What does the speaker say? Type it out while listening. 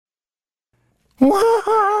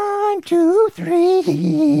1, 2, 3.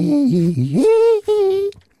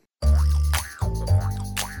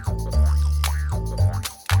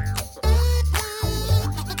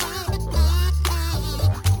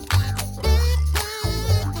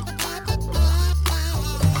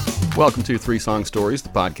 Welcome to Three Song Stories, the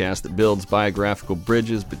podcast that builds biographical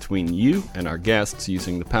bridges between you and our guests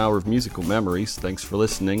using the power of musical memories. Thanks for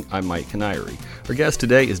listening. I'm Mike Canary. Our guest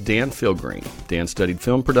today is Dan Filgreen. Dan studied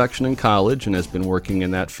film production in college and has been working in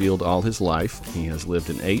that field all his life. He has lived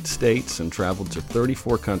in 8 states and traveled to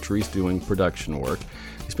 34 countries doing production work.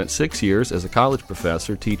 He spent 6 years as a college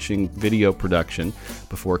professor teaching video production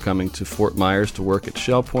before coming to Fort Myers to work at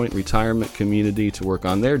Shell Point Retirement Community to work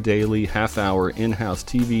on their daily half-hour in-house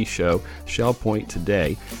TV show, Shell Point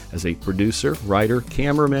Today, as a producer, writer,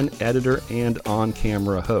 cameraman, editor, and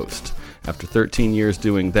on-camera host. After 13 years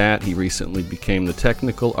doing that, he recently became the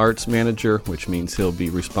technical arts manager, which means he'll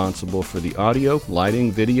be responsible for the audio,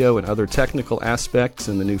 lighting, video, and other technical aspects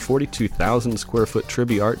in the new 42,000 square foot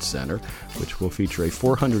Tribby Arts Center, which will feature a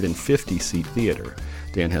 450-seat theater.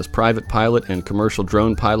 Dan has private pilot and commercial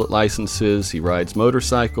drone pilot licenses. He rides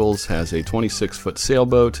motorcycles, has a 26-foot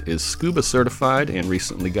sailboat, is scuba certified, and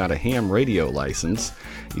recently got a ham radio license.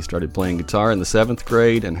 He started playing guitar in the 7th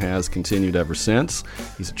grade and has continued ever since.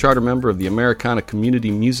 He's a charter member of the Americana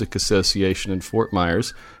Community Music Association in Fort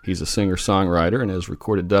Myers. He's a singer-songwriter and has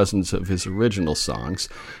recorded dozens of his original songs.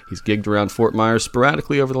 He's gigged around Fort Myers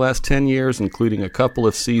sporadically over the last 10 years, including a couple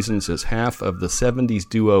of seasons as half of the 70s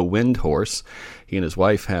duo Windhorse. He and his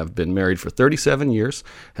wife have been married for 37 years,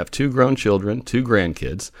 have 2 grown children, 2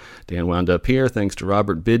 grandkids. Dan wound up here thanks to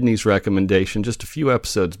Robert Bidney's recommendation just a few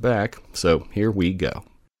episodes back, so here we go.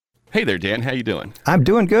 Hey there, Dan. How you doing? I'm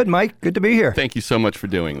doing good, Mike. Good to be here. Thank you so much for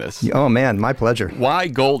doing this. Oh, man, my pleasure. Why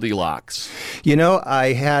Goldilocks? You know,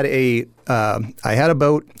 I had a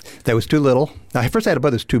boat that was too little. Now, first I had a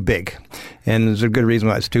boat that was too big, and there's a good reason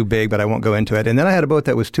why it's too big, but I won't go into it. And then I had a boat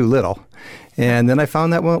that was too little, and then I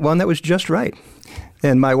found that one that was just right.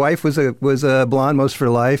 And my wife was a blonde most of her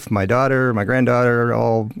life. My daughter, my granddaughter,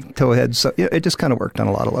 all towheads. So it just kind of worked on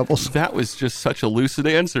a lot of levels. That was just such a lucid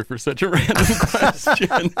answer for such a random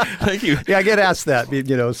question. Thank you. Yeah, I get asked that,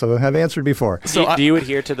 so I've answered before. So do you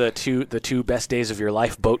adhere to the two best days of your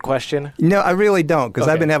life boat question? No, I really don't, because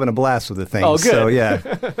I've been having a blast with the thing. Oh, good. So, yeah.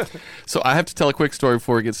 So I have to tell a quick story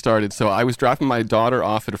before we get started. So I was dropping my daughter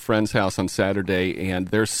off at a friend's house on Saturday, and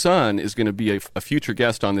their son is going to be a future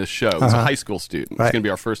guest on this show. He's a high school student. Right. He's going to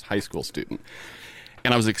be our first high school student.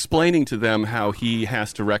 And I was explaining to them how he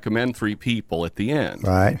has to recommend 3 people at the end.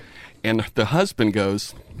 Right. And the husband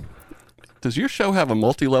goes, "Does your show have a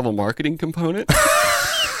multi-level marketing component?"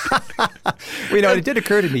 Well, it did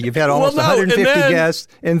occur to me. You've had almost 150 guests,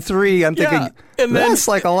 and 3, I'm thinking, that's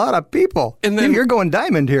like a lot of people. And then you're going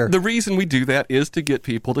diamond here. The reason we do that is to get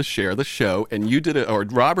people to share the show, and you did it, or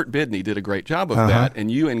Robert Bidney did a great job of that, and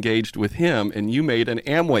you engaged with him, and you made an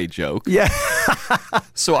Amway joke. Yeah.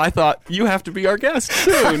 So I thought, you have to be our guest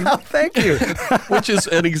soon. Oh, thank you. Which is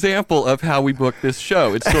an example of how we book this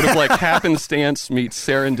show. It's sort of like happenstance meets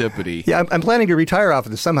serendipity. Yeah, I'm planning to retire off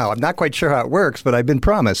of this somehow. I'm not quite sure how it works, but I've been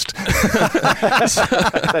promised.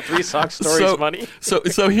 That 3 Song Stories money.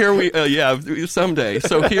 So here we, someday.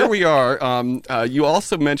 So here we are. You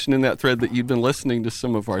also mentioned in that thread that you'd been listening to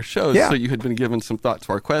some of our shows, so you had been given some thought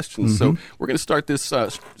to our questions. So we're going to start this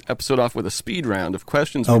episode off with a speed round of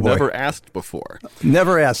questions we've never asked before.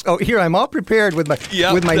 Never asked. Oh, here, I'm all prepared with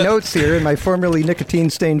my notes here and my formerly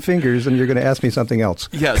nicotine-stained fingers, and you're going to ask me something else.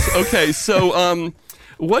 Yes. Okay. So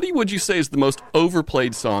what would you say is the most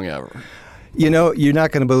overplayed song ever? You're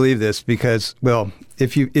not going to believe this because, well,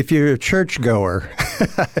 if you're a churchgoer,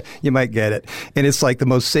 you might get it. And it's like the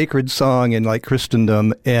most sacred song in like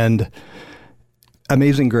Christendom, and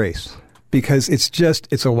Amazing Grace, because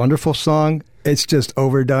it's a wonderful song. It's just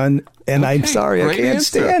overdone, and I'm sorry, I can't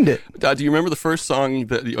stand it. Do you remember the first song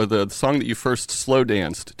the song that you first slow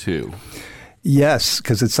danced to? Yes,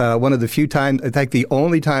 because it's one of the few times, in fact, the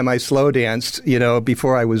only time I slow danced,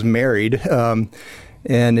 before I was married.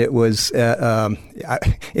 And it was, I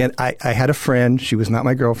had a friend. She was not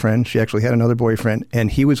my girlfriend. She actually had another boyfriend, and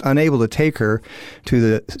he was unable to take her to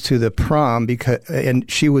the prom and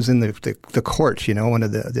she was in the court, one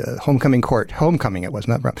of the homecoming it was,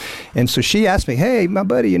 not prom. And so she asked me, "Hey, my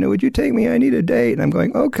buddy, would you take me? I need a date." And I'm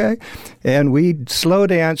going, "Okay." And we slow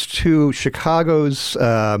danced to Chicago's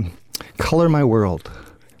 "Color My World."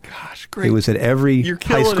 Great. It was at every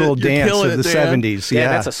high school dance of the 70s. Yeah,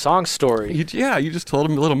 that's a song story. You just told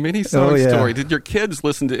them a little mini song story. Did your kids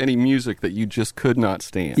listen to any music that you just could not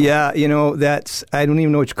stand? Yeah, that's, I don't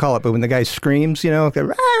even know what you call it, but when the guy screams,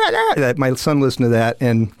 my son listened to that,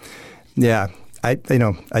 and yeah. I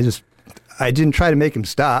didn't try to make him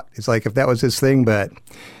stop. It's like if that was his thing, but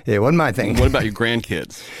it wasn't my thing. What about your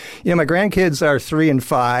grandkids? My grandkids are 3 and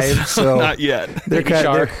 5, so not yet.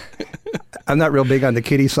 They're I'm not real big on the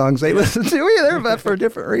kiddie songs they listen to either, but for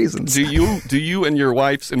different reasons. Do you and your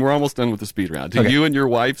wife's, and we're almost done with the speed round, do you and your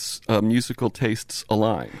wife's musical tastes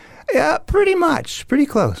align? Yeah, pretty much. Pretty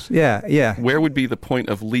close. Yeah. Where would be the point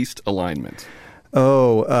of least alignment?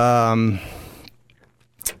 Oh,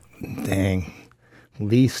 dang.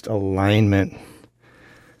 Least alignment.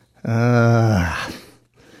 I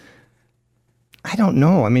don't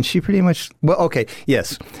know. I mean, she pretty much. Well, okay.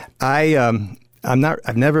 Yes, I've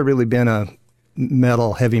never really been a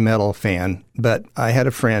heavy metal fan, but I had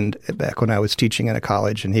a friend back when I was teaching in a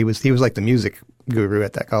college, and he was like the music guru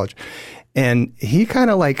at that college, and he kind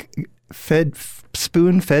of like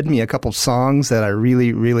spoon-fed me a couple songs that I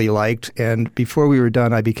really, really liked. And before we were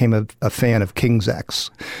done, I became a fan of King's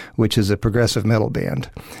X, which is a progressive metal band.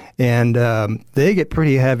 And they get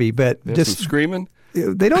pretty heavy, but There's just some screaming?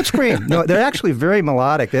 They don't scream. No, they're actually very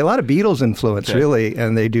melodic. They have a lot of Beatles influence, really,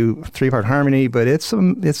 and they do 3-part harmony, but it's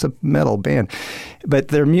a metal band. But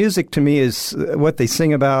their music to me is what they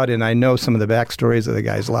sing about, and I know some of the backstories of the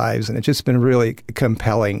guys' lives, and it's just been really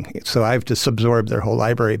compelling. So I've just absorbed their whole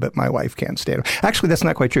library, but my wife can't stand them. Actually, that's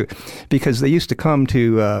not quite true, because they used to come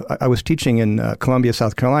to, I was teaching in Columbia,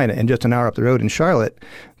 South Carolina, and just an hour up the road in Charlotte,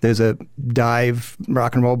 there's a dive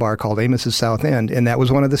rock and roll bar called Amos's South End, and that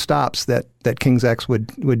was one of the stops that King's X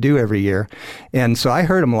would do every year. And so I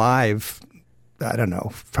heard them live, I don't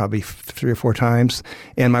know, probably 3 or 4 times.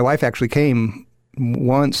 And my wife actually came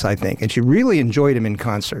once, I think, and she really enjoyed him in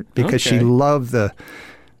concert because she loved I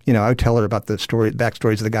would tell her about the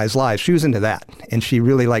backstories of the guys' lives. She was into that, and she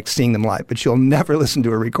really liked seeing them live, but she'll never listen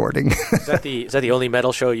to a recording. Is that the only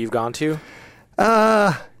metal show you've gone to?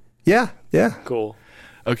 Yeah. Cool.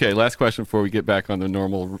 Okay, last question before we get back on the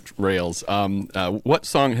normal rails. What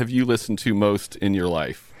song have you listened to most in your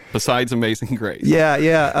life, besides Amazing Grace?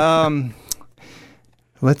 Yeah.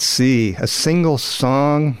 Let's see. A single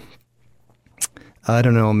song. I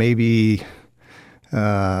don't know. Maybe,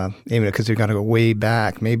 because they're going to go way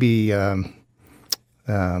back. Maybe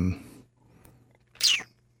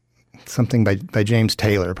something by James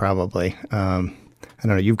Taylor, probably. I don't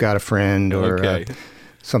know. You've Got a Friend, or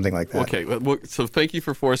something like that. Okay, well, so thank you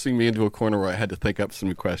for forcing me into a corner where I had to think up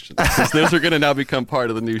some questions, because those are going to now become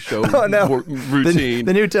part of the new show routine.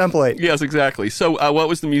 The new template. Yes, exactly. So what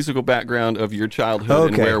was the musical background of your childhood,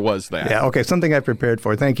 and where was that? Yeah, okay, something I prepared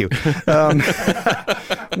for. Thank you.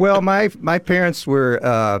 Well, my parents were,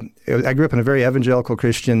 I grew up in a very evangelical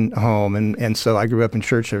Christian home, and so I grew up in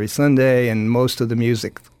church every Sunday, and most of the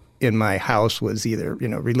music in my house was either,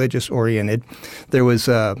 religious oriented. There was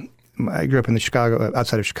I grew up in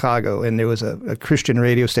outside of Chicago, and there was a Christian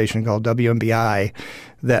radio station called WMBI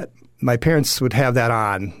that my parents would have that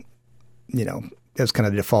on, as kind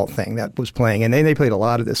of the default thing that was playing. And they played a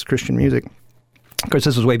lot of this Christian music. Of course,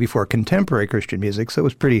 this was way before contemporary Christian music, so it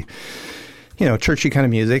was pretty, churchy kind of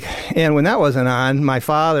music. And when that wasn't on, my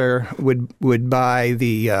father would buy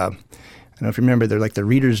the, I don't know if you remember, they're like the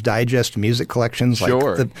Reader's Digest music collections.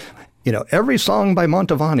 Sure. Like every song by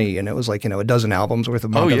Mantovani, and it was like, a dozen albums worth of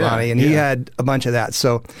Mantovani, and he had a bunch of that.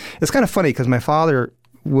 So it's kind of funny because my father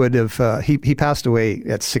would have, he passed away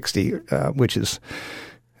at 60, which has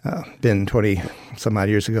been 20 some odd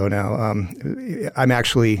years ago now. I'm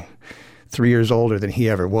actually 3 years older than he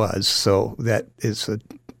ever was, so that is a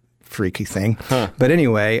freaky thing. Huh. But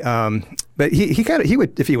anyway, but he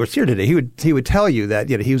would, if he was here today, he would tell you that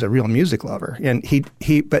he was a real music lover, and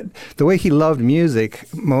but the way he loved music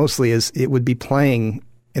mostly is it would be playing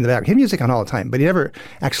in the background. He had music on all the time, but he never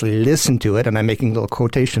actually listened to it. And I'm making little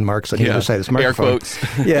quotation marks on the other side of the microphone. Air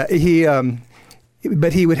quotes. Yeah,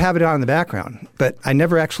 but he would have it on in the background. But I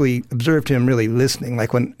never actually observed him really listening.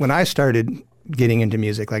 Like when I started getting into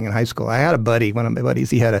music, like in high school, I had a buddy, one of my buddies.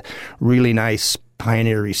 He had a really nice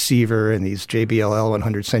Pioneer receiver and these JBL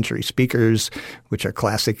L100 Century speakers, which are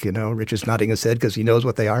classic. Rich is nodding his head because he knows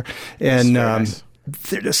what they are. And nice.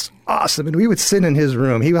 They're just awesome. And we would sit in his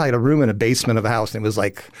room. He had a room in a basement of a house, and it was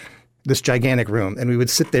like this gigantic room. And we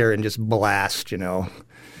would sit there and just blast,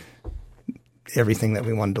 everything that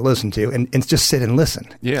we wanted to listen to, and just sit and listen.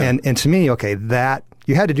 Yeah. And to me, that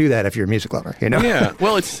you had to do that if you're a music lover, Yeah.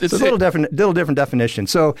 Well, it's a little different definition.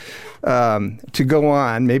 So to go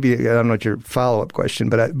on, maybe I don't know what your follow-up question,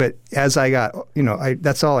 but as I got,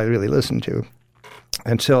 that's all I really listened to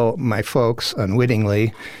until my folks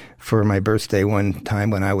unwittingly, for my birthday one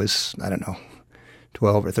time when I was, I don't know,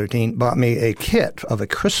 12 or 13, bought me a kit of a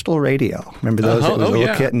crystal radio. Remember those? It was a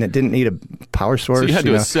little kit, and it didn't need a power source. So you had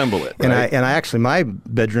to assemble it, right? And I actually, my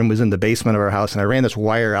bedroom was in the basement of our house, and I ran this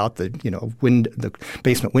wire out the the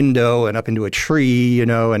basement window and up into a tree,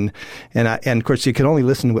 and of course you could only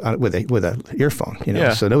listen with a earphone,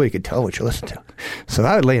 so nobody could tell what you listened to. So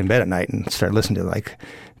I would lay in bed at night and start listening to like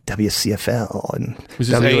WCFL and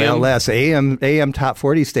WLS, AM top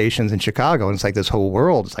 40 stations in Chicago. And it's like this whole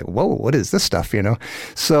world. It's like, whoa, what is this stuff,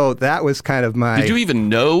 So that was kind of my... Did you even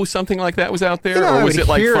know something like that was out there? Or was it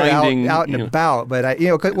like finding... out and about. But,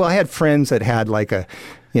 I had friends that had like a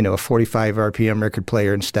 45 RPM record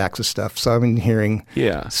player and stacks of stuff. So I've been hearing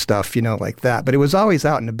stuff, like that. But it was always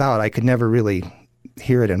out and about. I could never really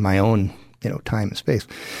hear it in my own time and space.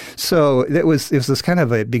 So it was this kind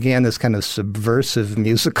of began this kind of subversive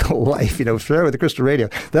musical life, started with the crystal radio.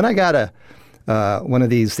 Then I got one of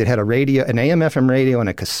these that had a radio, an AM/FM radio and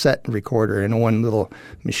a cassette recorder in one little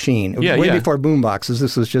machine. Way before boomboxes.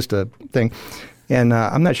 This was just a thing. And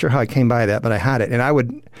I'm not sure how I came by that, but I had it. And I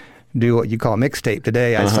would do what you call a mixtape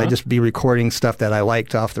today. I'd just be recording stuff that I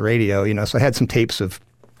liked off the radio, So I had some tapes of...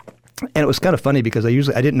 And it was kind of funny because I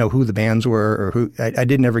didn't know who the bands were or who I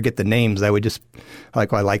didn't ever get the names. I would just I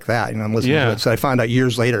like that, I'm listening to it. So I found out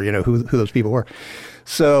years later, who those people were.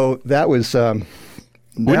 So that was.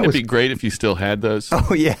 Wouldn't it be great if you still had those?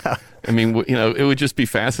 Oh yeah. I mean, it would just be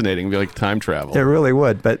fascinating. It'd be like time travel. It really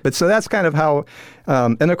would. But so that's kind of how.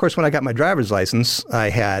 And of course, when I got my driver's license, I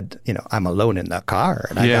had I'm alone in the car,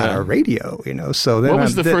 and I got a radio. So then what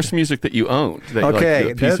was the first music that you owned?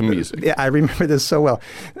 A piece of music. Yeah, I remember this so well.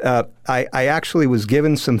 I actually was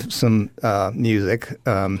given some music.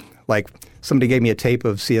 Like somebody gave me a tape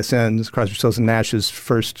of CSN's, Crosby, Stills and Nash's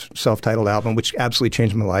first self-titled album, which absolutely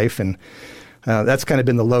changed my life, and. That's kind of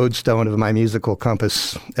been the lodestone of my musical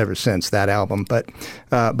compass ever since, that album. But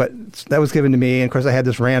that was given to me, and of course I had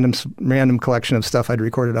this random collection of stuff I'd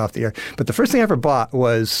recorded off the air. But the first thing I ever bought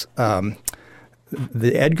was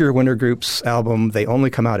the Edgar Winter Group's album, They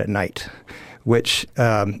Only Come Out at Night, which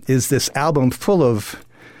is this album full of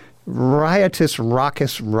riotous,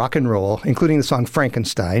 raucous rock and roll, including the song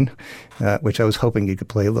Frankenstein, which I was hoping you could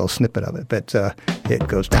play a little snippet of it. But it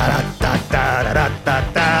goes da da da da da da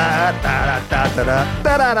da da da da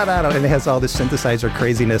da da da, and it has all this synthesizer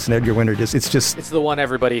craziness. And Edgar Winter it's the one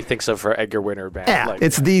everybody thinks of for Edgar Winter band. Yeah,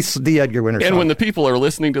 it's the Edgar Winter song. And when the people are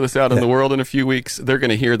listening to this out in the world in a few weeks, they're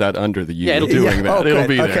going to hear that under the U doing that. It'll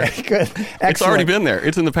be there. Okay, good. Excellent. It's already been there.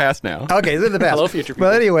 It's in the past now. Okay, it's in the past. Hello, future people.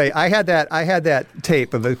 Well, anyway, I had that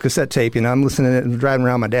tape of a cassette tape. I'm listening to it and driving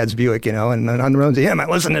around my dad's Buick, and on the road to him, I'm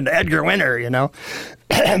listening to Edgar Winter,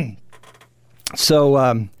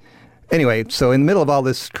 So, anyway, so in the middle of all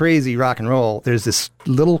this crazy rock and roll, there's this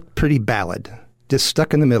little pretty ballad just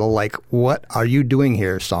stuck in the middle, like, "What Are You Doing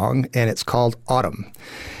Here" song, and it's called Autumn.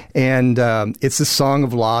 And it's a song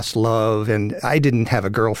of lost love, and I didn't have a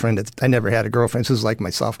girlfriend. I never had a girlfriend. This was like my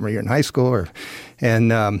sophomore year in high school.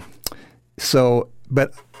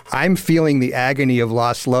 But I'm feeling the agony of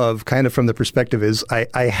lost love kind of from the perspective is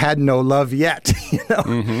I had no love yet,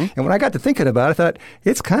 Mm-hmm. And when I got to thinking about it, I thought,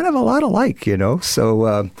 it's kind of a lot alike,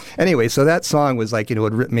 So anyway, so that song was like, it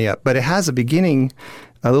ripped me up. But it has a beginning,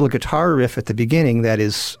 a little guitar riff at the beginning that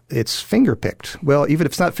it's finger-picked. Well, even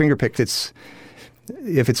if it's not finger-picked,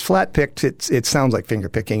 if it's flat-picked, it sounds like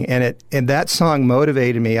finger-picking. And that song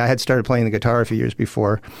motivated me. I had started playing the guitar a few years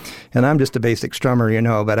before, and I'm just a basic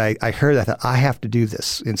strummer, but I heard that, I thought, I have to do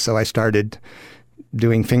this. And so I started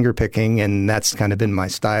doing finger-picking, and that's kind of been my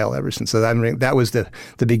style ever since. So that was the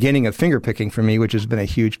beginning of finger-picking for me, which has been a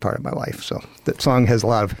huge part of my life. So that song has a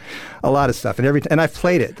lot of stuff. And I've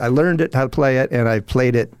played it. I learned how to play it, and I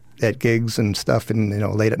played it at gigs and stuff, and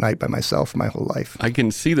late at night by myself my whole life. I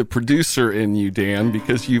can see the producer in you, Dan,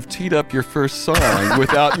 because you've teed up your first song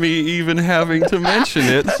without me even having to mention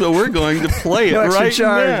it. So we're going to play it right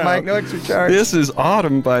now. Mike, no extra charge. This is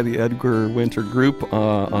Autumn by the Edgar Winter Group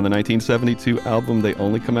on the 1972 album They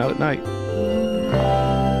Only Come Out at Night.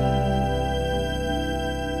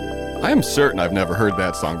 I am certain I've never heard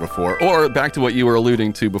that song before. Or back to what you were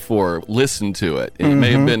alluding to before, listen to it. It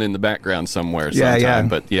may have been in the background somewhere sometime,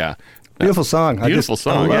 but yeah. Beautiful song. Beautiful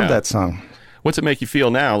song, I love that song. What's it make you feel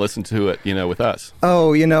now, listen to it, with us?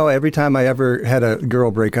 Oh, every time I ever had a girl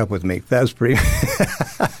break up with me, that was pretty,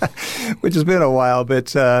 which has been a while,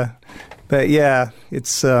 but yeah,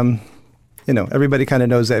 it's, everybody kind of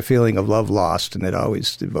knows that feeling of love lost, and it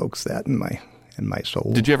always evokes that in my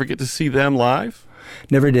soul. Did you ever get to see them live?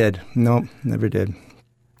 Never did. No, never did.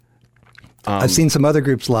 I've seen some other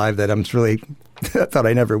groups live that I'm really I thought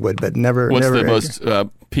I never would, but never. What's never the most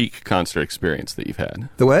peak concert experience that you've had?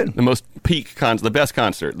 The what? The most peak concert, the best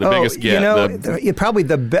concert, the biggest get. Probably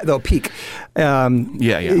the peak.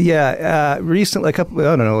 Recently, a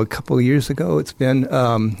couple of years ago, it's been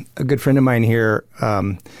a good friend of mine here.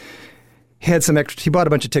 Had some extra. He bought a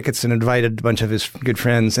bunch of tickets and invited a bunch of his good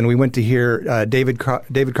friends, and we went to hear David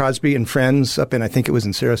Crosby and Friends up in, I think it was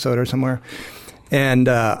in Sarasota or somewhere. And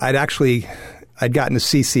I'd gotten to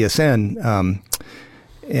see CSN.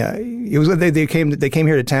 It was they came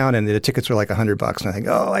here to town, and the tickets were like $100, and I think,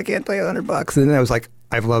 oh, I can't pay $100. And then I was like,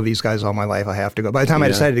 I've loved these guys all my life. I have to go. By the time I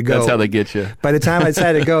decided to go, that's how they get you. By the time I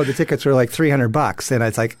decided to go, the tickets were like $300, and I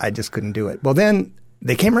was like, I just couldn't do it. Well, then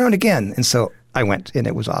they came around again, and so I went, and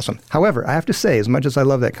it was awesome. However, I have to say, as much as I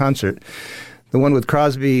love that concert, the one with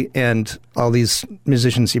Crosby and all these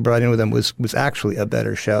musicians he brought in with him was actually a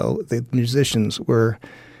better show. The musicians were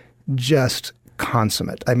just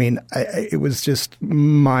consummate. I mean, it was just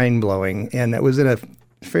mind-blowing, and it was in a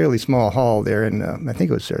fairly small hall there in, I think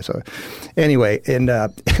it was Sarasota. Anyway, and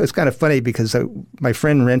it was kind of funny because my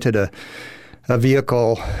friend rented a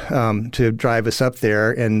vehicle to drive us up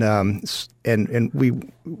there, and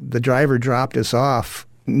the driver dropped us off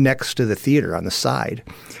next to the theater on the side.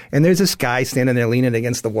 And there's this guy standing there leaning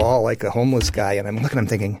against the wall like a homeless guy, and I'm looking, I'm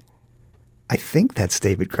thinking, I think that's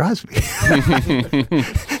David Crosby.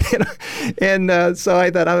 And so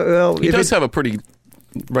I thought, well, he does have a pretty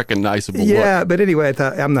recognizable look. Yeah, but anyway, I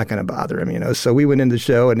thought, I'm not going to bother him, So we went in the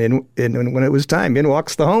show, and when it was time, in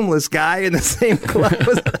walks the homeless guy in the same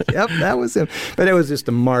clothes. Yep, that was him. But it was just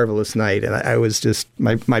a marvelous night, and I was just,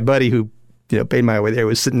 my buddy who paid my way there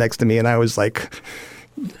was sitting next to me, and I was like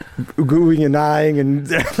gooing and eyeing, and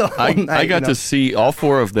the whole night, I got to see all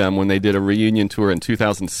four of them when they did a reunion tour in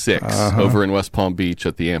 2006 over in West Palm Beach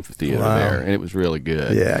at the amphitheater there, and it was really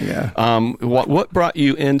good. Yeah. What brought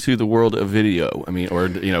you into the world of video? I mean, or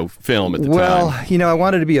film at the time? Well, I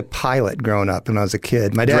wanted to be a pilot growing up when I was a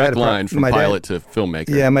kid. My dad Direct line from pilot to filmmaker.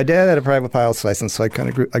 Yeah, my dad had a private pilot's license, so I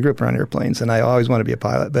grew up around airplanes, and I always wanted to be a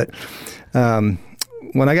pilot, but.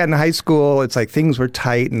 When I got into high school, it's like things were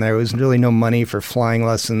tight, and there was really no money for flying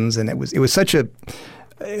lessons, and it was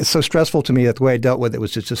it's so stressful to me that the way I dealt with it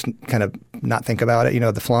was just kind of not think about it,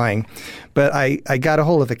 the flying. But I got a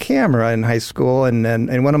hold of a camera in high school, and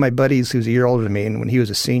one of my buddies who's a year older than me, and when he was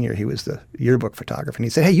a senior, he was the yearbook photographer, and he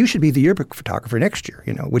said, hey, you should be the yearbook photographer next year,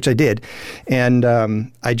 which I did. And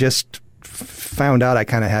I just found out I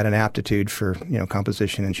kind of had an aptitude for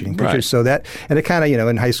composition and shooting pictures. Right. So that, and it kind of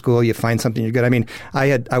in high school you find something you're good. I mean,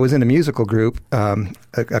 I was in a musical group,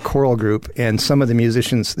 a choral group, and some of the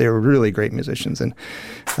musicians, they were really great musicians, and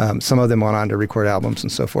some of them went on to record albums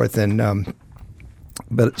and so forth. And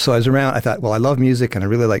but so I was around. I thought, well, I love music and I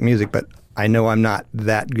really like music, but I know I'm not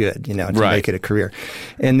that good, to make it a career.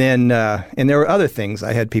 And then and there were other things.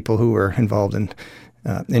 I had people who were involved in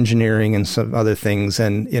engineering and some other things,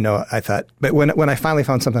 and I thought, but when I finally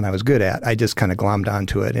found something I was good at, I just kind of glommed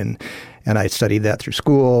onto it, and I studied that through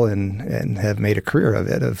school, and have made a career of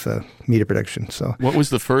it, of media production. So, what was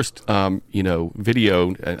the first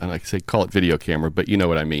video? And I say call it video camera, but you know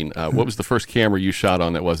what I mean. What was the first camera you shot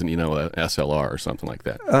on that wasn't a SLR or something like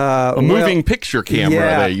that? A moving picture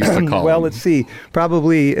camera, they used to call. Well, let's see.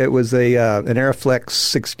 Probably it was an Aeroflex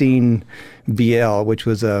 16. BL, which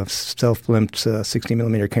was a self-blimped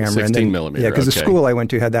 16mm camera. 16mm, yeah, because the school I went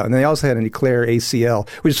to had that one. And they also had an Eclair ACL,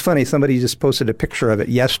 which is funny. Somebody just posted a picture of it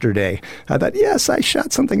yesterday. I thought, yes, I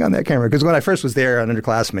shot something on that camera. Because when I first was there, an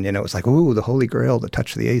underclassman, it was like, ooh, the holy grail to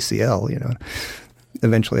touch the ACL,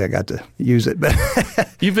 Eventually, I got to use it. But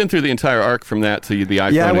you've been through the entire arc from that to the iPhone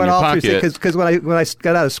in your pocket. Yeah, I went all through because when I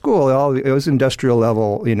got out of school, it was industrial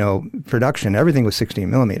level, production. Everything was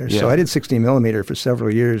 16mm. Yeah. So I did 16mm for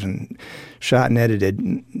several years and shot and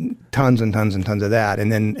edited tons and tons and tons of that.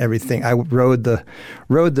 And then everything, I rode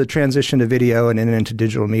the transition to video and then into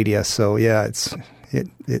digital media. So yeah,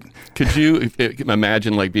 Could you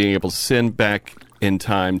imagine being able to send back in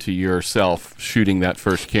time to yourself shooting that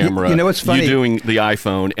first camera? What's funny? You doing the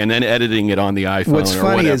iPhone and then editing it on the iPhone. What's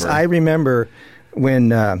funny is I remember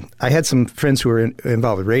when I had some friends who were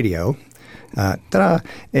involved with radio.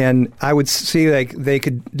 And I would see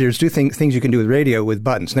there's things you can do with radio with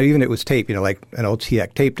buttons. Now, even it was tape, like an old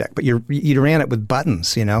TX tape deck, but you ran it with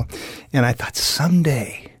buttons, And I thought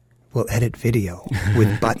someday we'll edit video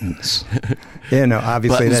with buttons.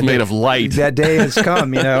 Obviously buttons made of light. That day has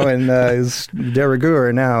come, and it's de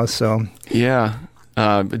rigueur now. So yeah.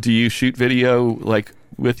 Do you shoot video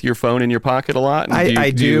with your phone in your pocket a lot? And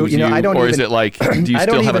I do. I don't. Or even, is it like, do you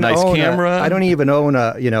still have a nice camera? I don't even own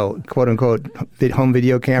a quote unquote home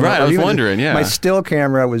video camera. Right. I was wondering. Yeah. My still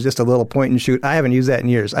camera was just a little point and shoot. I haven't used that in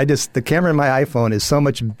years. The camera in my iPhone is so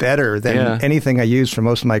much better than anything I used for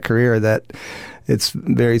most of my career that it's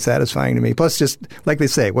very satisfying to me. Plus, just like they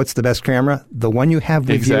say, what's the best camera? The one you have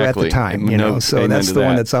with you at the time. So that's the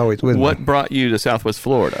one that's always with me. What brought you to Southwest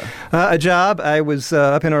Florida? A job. I was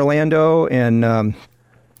up in Orlando, and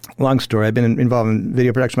long story. I've been involved in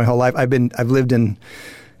video production my whole life. I've lived in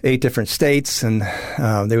 8 different states, and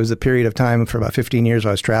there was a period of time for about 15 years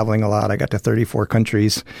I was traveling a lot. I got to 34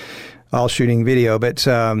 countries, all shooting video. But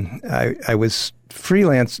I was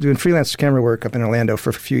doing freelance camera work up in Orlando for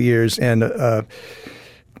a few years, and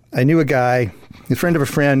I knew a guy, a friend of a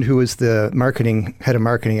friend, who was the head of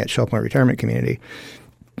marketing at Shell Point Retirement Community.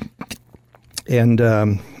 And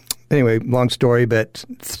anyway, long story, but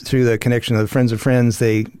through the connection of the friends of friends,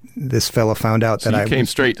 this fellow found out that I came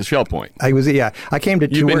straight to Shell Point. I came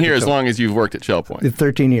to. You've been here as long as you've worked at Shell Point.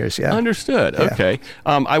 13 years, yeah. Understood. Yeah. Okay.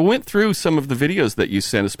 I went through some of the videos that you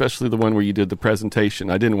sent, especially the one where you did the presentation.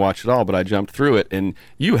 I didn't watch it all, but I jumped through it, and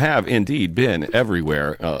you have indeed been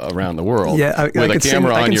everywhere around the world. Yeah, with a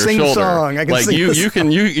camera on your shoulder. Song. I can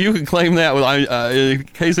sing you can claim that. In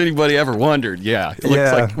case anybody ever wondered. Yeah. It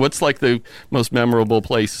looks like, what's like the most memorable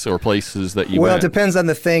place or places that you went? Well, it depends on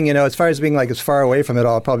the thing. As far as being like as far away from it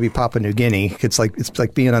all, probably Papua New Guinea. It's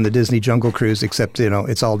like being on the Disney Jungle Cruise, except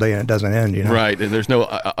it's all day and it doesn't end. Right, and there's no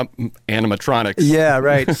animatronics. Yeah,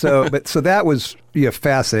 right. So that was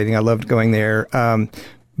fascinating. I loved going there.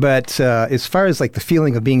 But as far as like the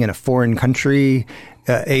feeling of being in a foreign country,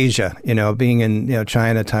 Asia, being in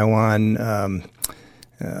China, Taiwan,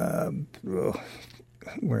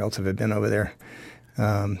 where else have I been over there?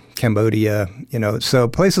 Cambodia, so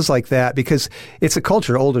places like that, because it's a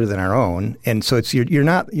culture older than our own, and so it's you're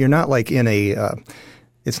not like in a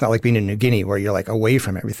it's not like being in New Guinea where you're like away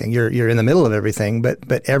from everything. You're in the middle of everything, but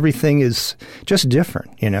everything is just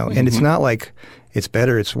different, and it's not like it's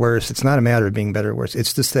better, it's worse. It's not a matter of being better or worse.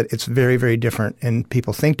 It's just that it's very, very different, and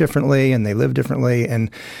people think differently and they live differently, and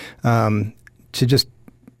to just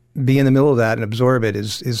be in the middle of that and absorb it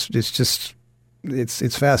is just.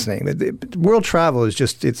 It's fascinating. World travel is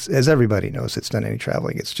just, as everybody knows that's done any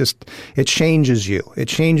traveling, it changes you. It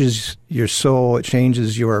changes your soul. It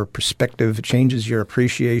changes your perspective. It changes your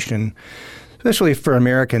appreciation, especially for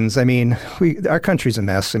Americans. I mean, our country's a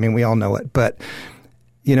mess. I mean, we all know it. But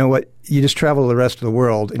you know what? You just travel to the rest of the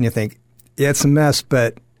world and you think, yeah, it's a mess,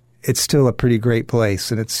 but it's still a pretty great place.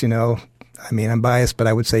 And it's, I mean, I'm biased, but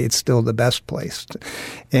I would say it's still the best place.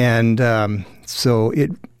 And so it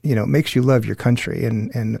makes you love your country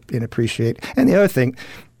and appreciate. And the other thing,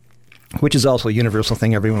 which is also a universal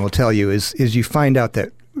thing everyone will tell you, is you find out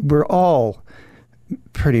that we're all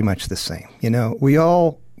pretty much the same. We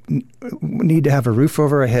all need to have a roof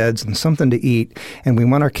over our heads and something to eat, and we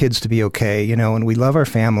want our kids to be okay, and we love our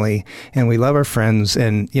family and we love our friends,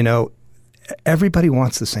 and everybody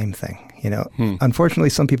wants the same thing. Unfortunately,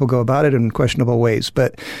 some people go about it in questionable ways,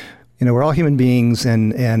 but we're all human beings,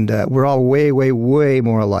 and we're all way, way, way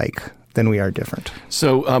more alike than we are different.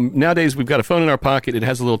 So nowadays, we've got a phone in our pocket. It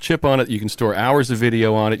has a little chip on it. You can store hours of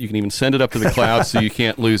video on it. You can even send it up to the cloud so you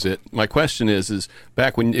can't lose it. My question is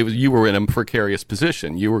back when you were in a precarious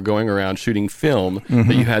position, you were going around shooting film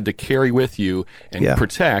that you had to carry with you and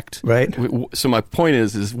protect. Right. So my point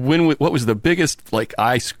is what was the biggest, like,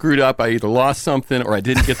 I screwed up, I either lost something or I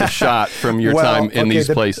didn't get the shot from your time in these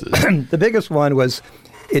places? The biggest one was,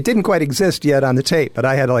 it didn't quite exist yet on the tape, but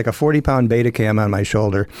I had like a 40-pound Betacam on my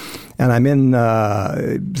shoulder, and I'm in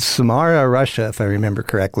Samara, Russia, if I remember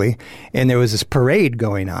correctly, and there was this parade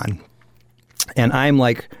going on, and I'm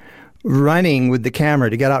like running with the camera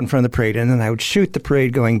to get out in front of the parade, and then I would shoot the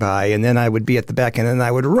parade going by, and then I would be at the back end, and I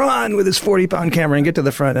would run with this 40-pound camera and get to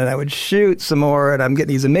the front, and I would shoot some more, and I'm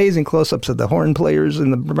getting these amazing close-ups of the horn players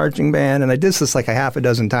and the marching band, and I did this like a half a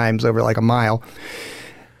dozen times over like a mile,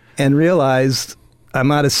 and realized I'm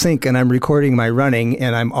out of sync, and I'm recording my running,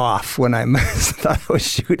 and I'm off when I thought I was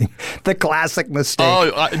shooting. The classic mistake.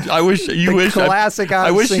 Oh, I wish you wish. Classic. I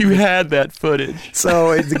wish you had that footage.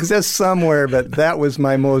 So it exists somewhere, but that was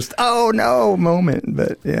my most oh no moment.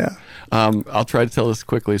 But yeah. I'll try to tell this as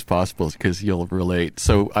quickly as possible because you'll relate.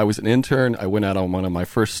 So I was an intern. I went out on one of my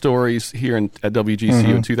first stories here at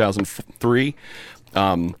WGCU in 2003.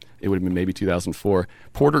 it would have been maybe 2004.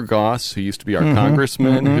 Porter Goss, who used to be our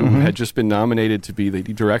congressman, who had just been nominated to be the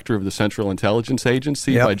director of the Central Intelligence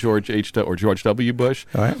Agency by George W. Bush,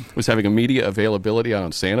 was having a media availability out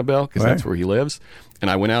on Sanibel, because that's where he lives. And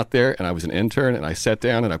I went out there, and I was an intern, and I sat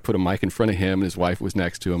down, and I put a mic in front of him, and his wife was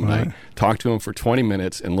next to him, and I talked to him for 20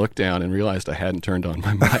 minutes and looked down and realized I hadn't turned on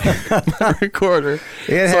my mic recorder.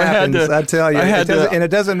 It happens, I tell you. And it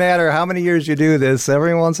doesn't matter how many years you do this,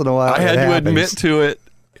 every once in a while I had to admit to it.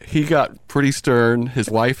 He got pretty stern. His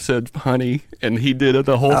wife said, honey, and he did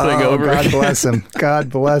the whole thing over God again. Bless him. God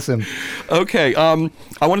bless him. Okay,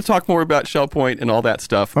 I want to talk more about Shell Point and all that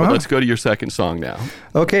stuff, but let's go to your second song now.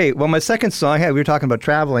 Okay, well, my second song, we were talking about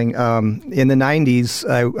traveling. In the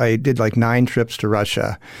 90s, I did like 9 trips to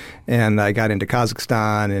Russia, and I got into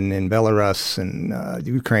Kazakhstan and in Belarus and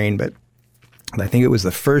Ukraine, but I think it was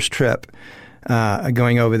the first trip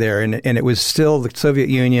going over there, and it was still the Soviet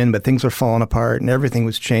Union, but things were falling apart and everything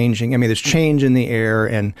was changing. I mean, there's change in the air,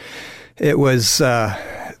 and it was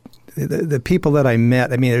the people that I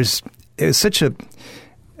met. I mean, it was such a.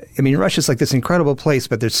 I mean, Russia's like this incredible place,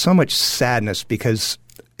 but there's so much sadness because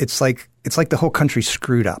it's like the whole country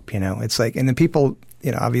screwed up. It's like, and the people.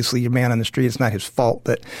 Obviously, your man on the street, it's not his fault,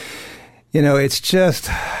 but it's just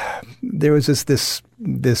there was this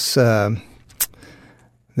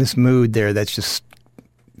mood there that's just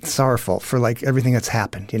sorrowful for like everything that's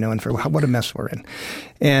happened, and for what a mess we're in.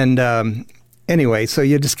 And anyway, so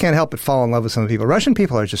you just can't help but fall in love with some people. Russian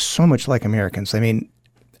people are just so much like Americans. I mean,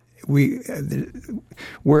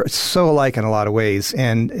 we're so alike in a lot of ways.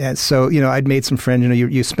 And so, I'd made some friends.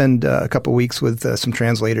 You spend a couple of weeks with some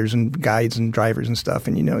translators and guides and drivers and stuff,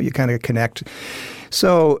 and, you kind of connect.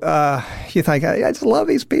 So you think, I just love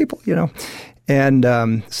these people, And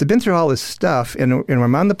so I've been through all this stuff, and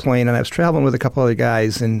I'm on the plane, and I was traveling with a couple other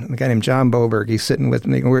guys, and a guy named John Boberg, he's sitting with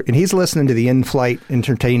me, and he's listening to the in-flight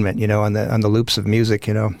entertainment, on the loops of music,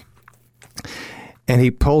 And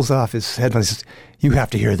he pulls off his headphones and says, "You have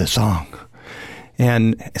to hear the song."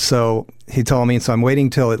 And so he told me, so I'm waiting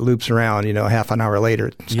till it loops around, half an hour later,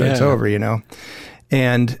 it starts over,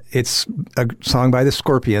 And it's a song by the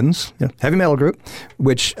Scorpions, heavy metal group,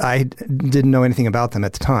 which I didn't know anything about them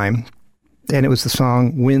at the time. And it was the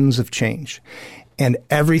song Winds of Change. And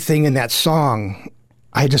everything in that song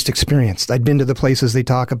I just experienced. I'd been to the places they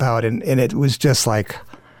talk about, and it was just like,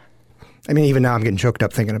 I mean, even now I'm getting choked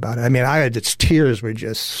up thinking about it. I mean, tears were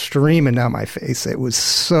just streaming down my face. It was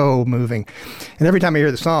so moving. And every time I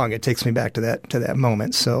hear the song, it takes me back to that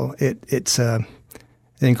moment. So it's an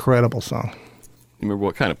incredible song. You remember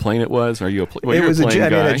what kind of plane it was? Are you it was a jet.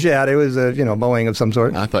 Guy? A jet. It was a Boeing of some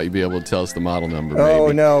sort. I thought you'd be able to tell us the model number. Oh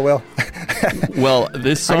maybe. No, well, well,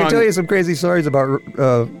 this song. I can tell you some crazy stories about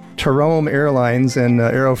Tarom Airlines and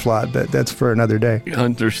Aeroflot, but that's for another day.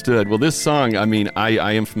 Understood. Well, this song. I mean,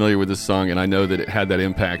 I am familiar with this song, and I know that it had that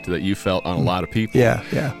impact that you felt on a lot of people. Yeah.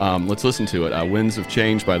 Let's listen to it. "Winds of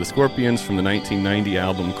Change" by the Scorpions from the 1990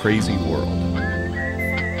 album "Crazy World."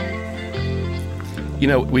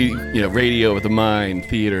 Radio of the mind,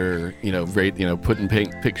 theater, putting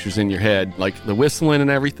pictures in your head, like the whistling and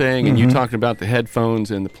everything, and you talking about the headphones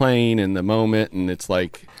and the plane and the moment, and it's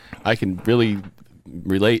like, I can really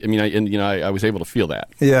relate. I mean, I was able to feel that.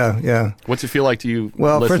 Yeah. What's it feel like to you?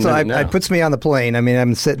 Well, first of all, it puts me on the plane. I mean,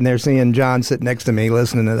 I'm sitting there seeing John sitting next to me,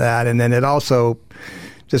 listening to that, and then it also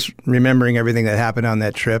just remembering everything that happened on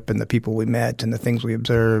that trip and the people we met and the things we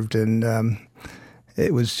observed, and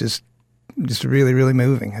it was just really, really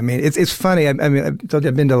moving. I mean, it's funny. I mean, I've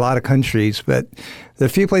been to a lot of countries, but there are a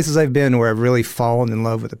few places I've been where I've really fallen in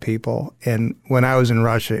love with the people. And when I was in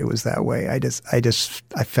Russia, it was that way. I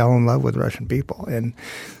fell in love with Russian people. And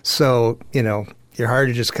so, your heart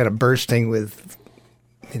is just kind of bursting with,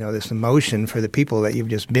 this emotion for the people that you've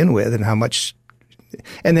just been with and how much,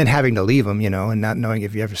 and then having to leave them, and not knowing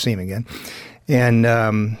if you ever see them again. And,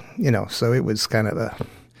 so it was kind of a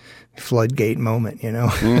floodgate moment,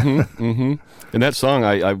 And that song,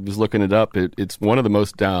 I was looking it up. It's one of the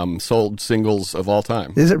most sold singles of all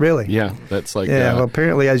time. Is it really? Yeah, that's like well,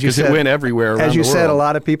 apparently, as you said, it went everywhere. Around as you the said, world. a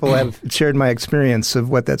lot of people have shared my experience of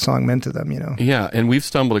what that song meant to them. Yeah, and we've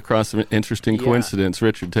stumbled across an interesting coincidence.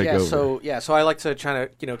 Richard, take over. So I like to try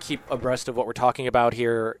to keep abreast of what we're talking about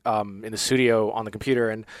here in the studio on the computer,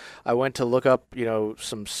 and I went to look up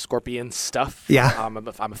some Scorpion stuff. Yeah, I'm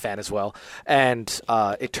a fan as well, and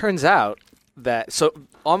it turns out that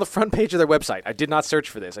on the front page of their website, I did not search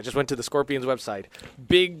for this. I just went to the Scorpions website.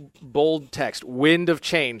 Big bold text: "Wind of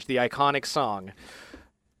Change," the iconic song.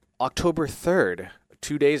 October 3rd,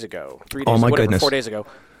 2 days ago, 3 days, oh my whatever, goodness, 4 days ago,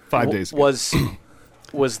 5 days ago. was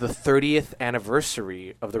was the 30th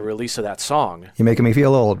anniversary of the release of that song. You're making me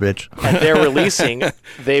feel old, Rich. And they're releasing,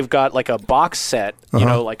 they've got like a box set, you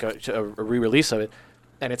know, like a re-release of it.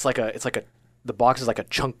 And it's like the box is like a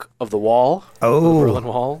chunk of the wall, the Berlin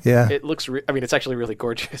Wall. Yeah. It looks, it's actually really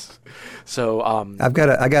gorgeous. So, I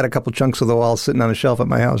got a couple chunks of the wall sitting on a shelf at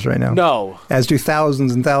my house right now. No. As do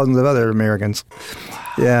thousands and thousands of other Americans.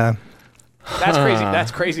 Yeah. That's crazy.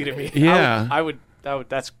 That's crazy to me. Yeah.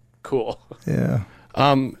 That's cool. Yeah.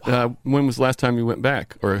 When was the last time you went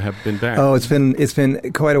back or have been back? Oh, it's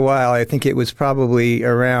been quite a while. I think it was probably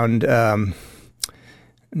around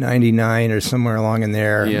 99 or somewhere along in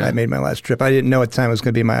there. Yeah. I made my last trip. I didn't know at the time it was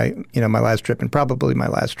going to be my last trip, and probably my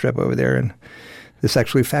last trip over there. And this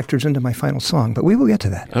actually factors into my final song, but we will get to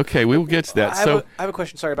that. Okay, we will get to that. I have a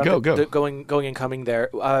question. Sorry about go. going and coming there.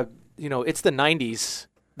 It's the 90s.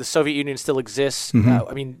 The Soviet Union still exists.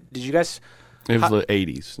 Mm-hmm. Did you guys? It was the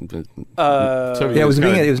 80s. It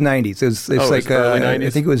was 90s. It was like early 90s? I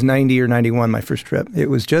think it was 90 or 91. My first trip. It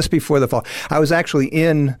was just before the fall. I was actually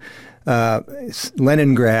in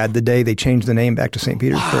Leningrad the day they changed the name back to St.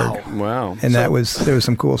 Petersburg. Wow. And there was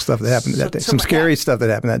some cool stuff that happened that day. Some scary stuff that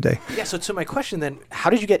happened that day. Yeah. So my question then: how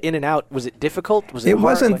did you get in and out? Was it difficult? Was it? It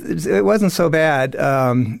hard? It wasn't so bad.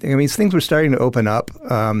 Things were starting to open up,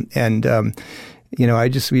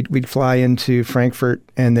 we'd fly into Frankfurt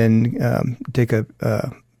and then take a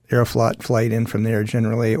Aeroflot flight in from there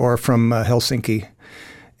generally, or from Helsinki,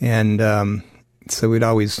 and so we'd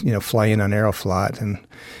always fly in on Aeroflot, and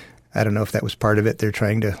I don't know if that was part of it. They're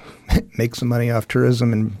trying to make some money off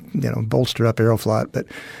tourism and bolster up Aeroflot, but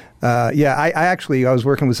I was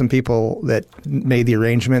working with some people that made the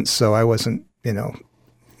arrangements, so I wasn't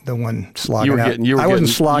the one slogging out. I wasn't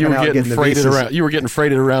slogging out getting the visas. You were getting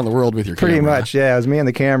freighted around the world with your camera. Pretty much, yeah. It was me and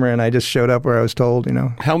the camera, and I just showed up where I was told,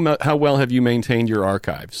 How well have you maintained your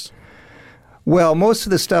archives? Well, most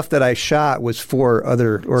of the stuff that I shot was for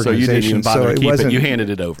other organizations. So you didn't even bother to keep it. You handed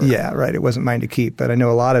it over. Yeah, right. It wasn't mine to keep, but I know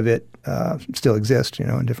a lot of it still exists,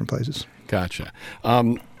 in different places. Gotcha.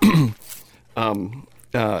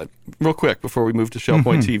 Real quick before we move to Shell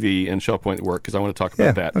Point TV and Shell Point Work, because I want to talk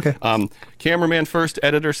about that. Okay. Cameraman first,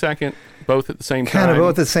 editor second, both at the same time? Kind of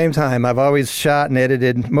both at the same time. I've always shot and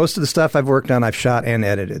edited. Most of the stuff I've worked on, I've shot and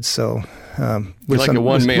edited. So with a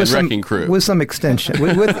one-man wrecking crew. With some extension.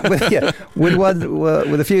 with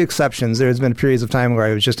a few exceptions. There's been periods of time where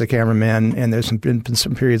I was just a cameraman, and there's been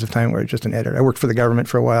some periods of time where I was just an editor. I worked for the government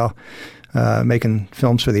for a while, making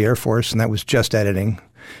films for the Air Force, and that was just editing.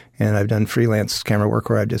 And I've done freelance camera work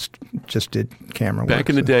where I just did camera work.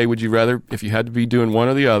 Back in the day, would you rather, if you had to be doing one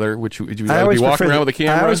or the other, would you rather be walking around with a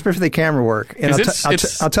camera? I always prefer the camera work. And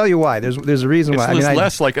I'll tell you why. There's a reason why. It's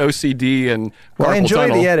less like OCD and carpal I enjoy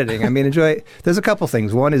tunnel. the editing. There's a couple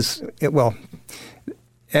things. One is,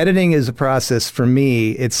 editing is a process for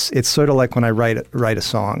me. It's sort of like when I write a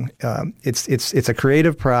song. It's a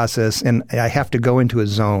creative process, and I have to go into a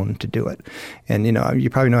zone to do it. And you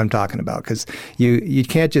probably know what I'm talking about, because you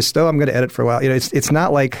can't just I'm going to edit for a while. It's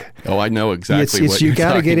not like I know exactly what you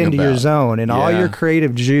got to get into about. your zone, and all your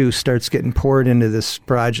creative juice starts getting poured into this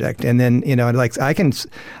project. And then I can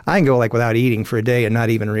go without eating for a day and not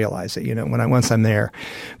even realize it. Once I'm there,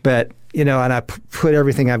 but. And I put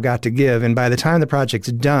everything I've got to give. And by the time the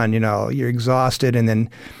project's done, you're exhausted.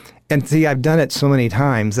 And see, I've done it so many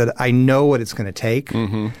times that I know what it's going to take.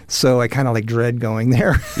 Mm-hmm. So I kind of dread going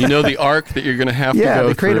there. The arc that you're going to have to go through. Yeah,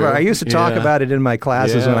 the creative arc. I used to talk about it in my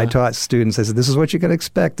classes when I taught students. I said, this is what you can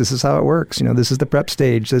expect. This is how it works. This is the prep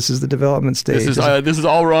stage. This is the development stage. This is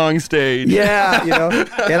all wrong stage. Yeah,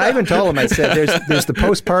 And I even told them, I said, there's the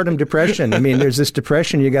postpartum depression. There's this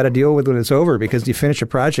depression you got to deal with when it's over, because you finish a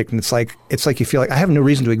project and it's like you feel like I have no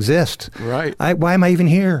reason to exist. Right. Why am I even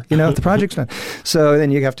here? If the project's done. So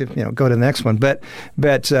then you have to go to the next one. But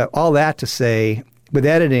all that to say, with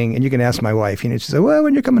editing, and you can ask my wife, she says, well,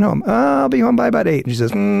 when you're coming home? I'll be home by about 8. And she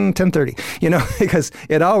says, 10:30, because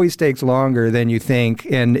it always takes longer than you think,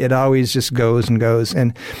 and it always just goes and goes.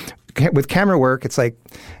 And with camera work, it's like,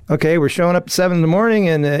 okay, we're showing up at 7 in the morning,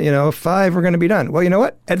 and 5 we're going to be done. Well, you know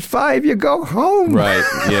what? At 5 you go home. Right.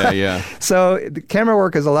 Yeah. So the camera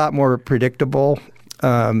work is a lot more predictable,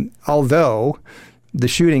 although the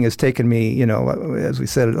shooting has taken me, as we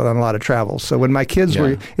said, on a lot of travel. So when my kids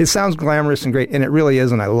were, it sounds glamorous and great, and it really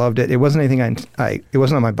is, and I loved it. It wasn't anything it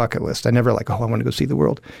wasn't on my bucket list. I never I want to go see the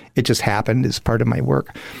world. It just happened as part of my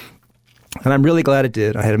work. And I'm really glad it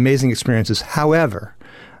did. I had amazing experiences. However,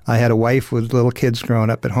 I had a wife with little kids growing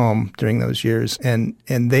up at home during those years, and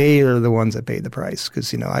they are the ones that paid the price,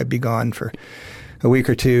 because, I'd be gone for a week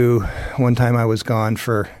or two. One time I was gone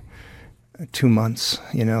for 2 months,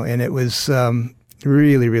 and it was...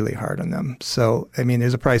 really, really hard on them. So, I mean,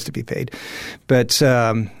 there's a price to be paid. But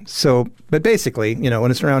but basically,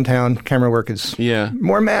 when it's around town, camera work is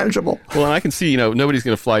more manageable. Well, and I can see, nobody's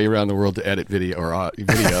going to fly you around the world to edit video or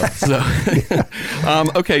video. So,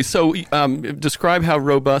 okay, so describe how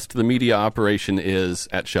robust the media operation is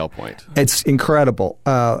at Shell Point. It's incredible.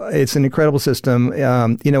 It's an incredible system.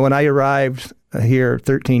 When I arrived here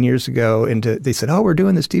 13 years ago, they said, "Oh, we're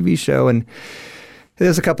doing this TV show," and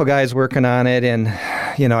there's a couple guys working on it, and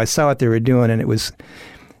I saw what they were doing, and it was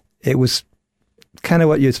kind of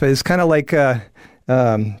what you expect. It's kind of like what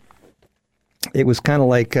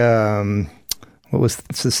was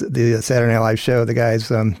the Saturday Night Live show? The guys,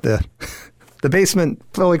 the basement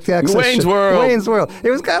public access. Wayne's World. Wayne's World.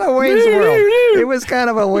 It was kind of Wayne's World. It was kind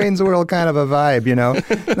of a Wayne's World kind of a vibe,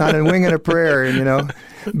 not a wing and a prayer,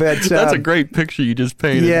 But that's a great picture you just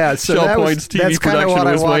painted. Yeah, so Shell Point's TV that's kind of what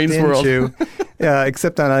I walked Wayne's into,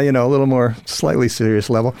 except on a little more slightly serious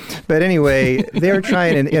level. But anyway, they were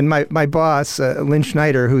trying, and my boss, Lynn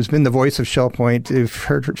Schneider, who's been the voice of Shell Point,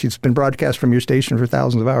 she's been broadcast from your station for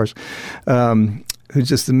thousands of hours, who's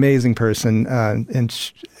just an amazing person,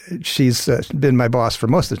 and she's been my boss for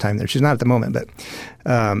most of the time there. She's not at the moment,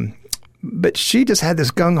 but she just had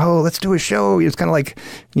this gung-ho, let's do a show. It's kind of like,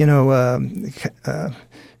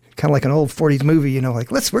 kind of like an old 40s movie,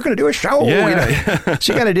 we're going to do a show. Yeah.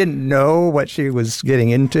 She kind of didn't know what she was getting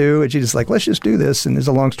into. And she just let's just do this. And there's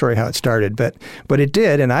a long story how it started. But it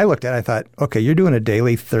did. And I looked at it, I thought, okay, you're doing a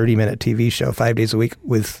daily 30-minute TV show 5 days a week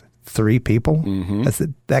with 3 people.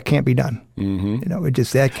 Mm-hmm. That can't be done. Mm-hmm.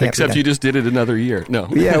 That can't be Except done. you just did it another year. No.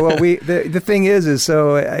 Yeah, well, the thing is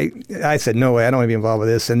so I said, no way, I don't want to be involved with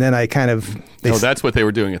this. And then I kind of... that's what they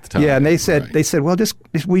were doing at the time. Yeah, and they said, well, just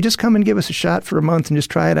come and give us a shot for a month and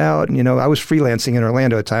just try it out. And, I was freelancing in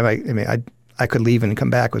Orlando at the time. I could leave and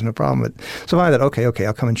come back, was no problem. But so I thought, okay,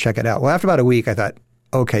 I'll come and check it out. Well, after about a week, I thought,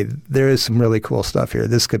 okay, there is some really cool stuff here.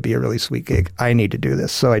 This could be a really sweet gig. I need to do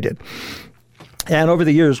this. So I did. And over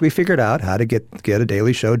the years, we figured out how to get a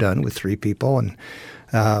daily show done with 3 people, and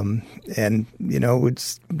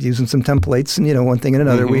it's using some templates and one thing and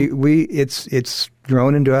another. Mm-hmm. It's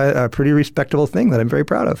grown into a pretty respectable thing that I'm very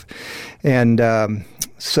proud of. And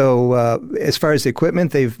so as far as the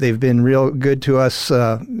equipment, they've been real good to us,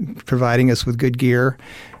 providing us with good gear.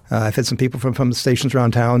 I've had some people from the stations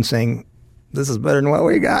around town saying, this is better than what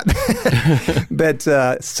we got. But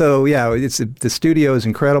the studio is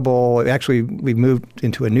incredible. Actually, we moved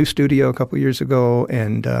into a new studio a couple of years ago,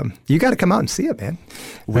 and you got to come out and see it, man.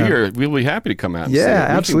 We'll be happy to come out and see it.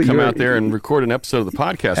 Absolutely. We can come out there and record an episode of the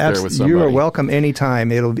podcast there with somebody. You are welcome anytime.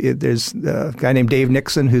 There's a guy named Dave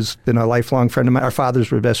Nixon who's been a lifelong friend of mine. Our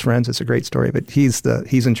fathers were best friends. It's a great story, but he's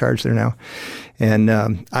in charge there now. And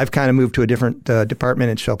I've kind of moved to a different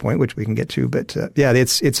department at Shell Point, which we can get to. But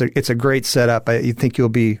it's a great setup. You think you'll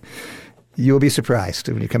be surprised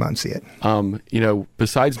when you come out and see it.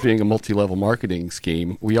 Besides being a multi-level marketing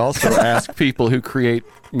scheme, we also ask people who create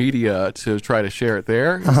media to try to share it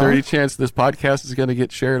there. Is there any chance this podcast is going to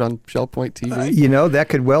get shared on Shell Point TV? That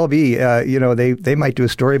could well be. They might do a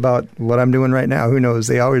story about what I'm doing right now. Who knows?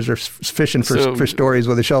 They always are fishing for stories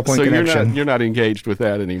with a Shell Point connection. So you're not engaged with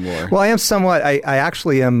that anymore. Well, I am somewhat. I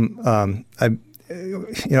actually am. I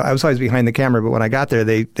was always behind the camera, but when I got there,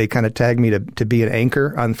 they kind of tagged me to be an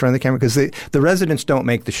anchor on the front of the camera because the residents don't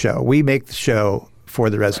make the show. We make the show for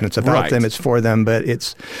the residents. About them, it's for them, but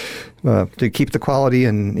it's to keep the quality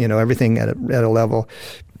and everything at a level.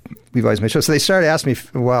 We've always made shows. So they started asking me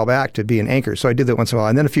a while back to be an anchor. So I did that once in a while.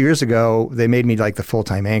 And then a few years ago, they made me like the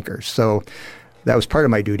full-time anchor. So that was part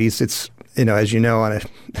of my duties. It's, as you know, on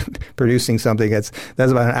producing something, that's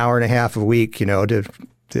about an hour and a half a week,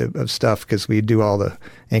 of stuff because we do all the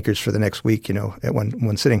anchors for the next week, at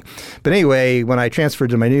one sitting. But anyway, when I transferred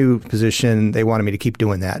to my new position, they wanted me to keep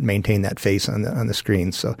doing that and maintain that face on the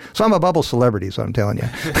screen. So I'm a bubble celebrity, is what I'm telling you.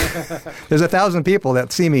 There's 1,000 people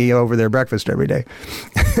that see me over their breakfast every day.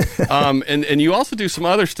 And you also do some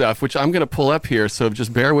other stuff, which I'm going to pull up here, so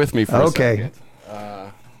just bear with me for a second.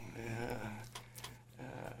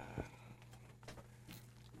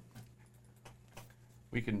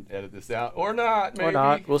 We can edit this out. Or not, maybe. Or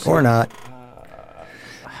not. We'll see. Or not.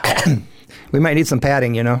 We might need some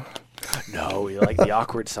padding, No, we like the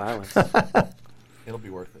awkward silence. It'll be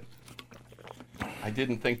worth it. I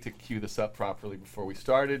didn't think to cue this up properly before we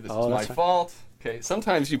started. This is my fault. Okay,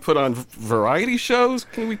 sometimes you put on variety shows.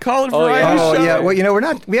 Can we call it variety shows? Oh, yeah. Well,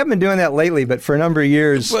 we haven't been doing that lately, but for a number of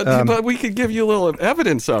years. But we could give you a little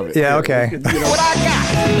evidence of it. Yeah, okay. What I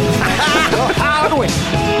got? How do we?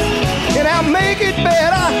 And I'll make it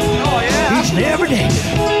better. Oh, yeah. Each and every day.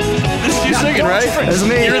 This is you singing, right? That's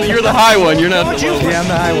me. You're the high one. You're not the low one. Yeah, I'm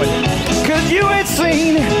the high one. Because you ain't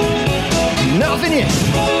seen nothing yet.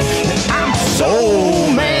 I'm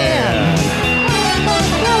soul man.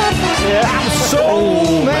 Yeah, I'm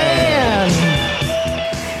soul man.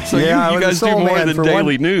 So Yeah, you guys do more than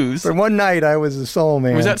daily news. For one night, I was a soul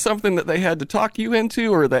man. Was that something that they had to talk you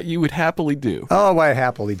into, or that you would happily do? Oh, I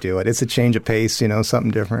happily do it. It's a change of pace,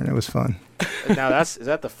 something different. It was fun. Now, is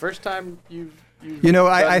that the first time you've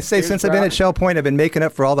I say since I've been at Shell Point, I've been making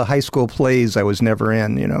up for all the high school plays I was never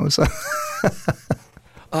in, so.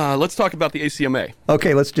 Let's talk about the ACMA.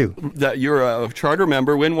 Okay, let's do. That you're a charter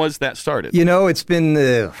member. When was that started? It's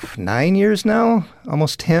been 9 years now,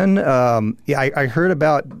 almost 10. I heard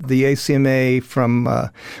about the ACMA from,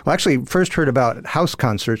 actually first heard about house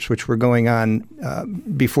concerts, which were going on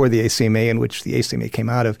before the ACMA, in which the ACMA came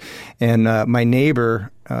out of. And my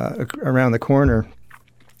neighbor around the corner,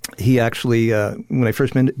 he actually, when I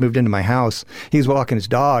first moved into my house, he was walking his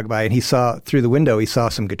dog by, and he saw through the window, he saw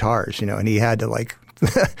some guitars, and he had to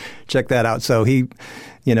check that out. So he,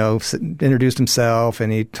 introduced himself,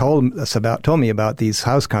 and he told me about these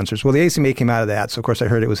house concerts. Well, the ACMA came out of that, so of course I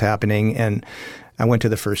heard it was happening, and I went to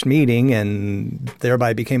the first meeting, and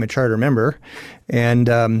thereby became a charter member. And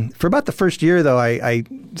for about the first year, though,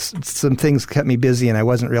 some things kept me busy, and I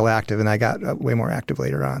wasn't real active, and I got way more active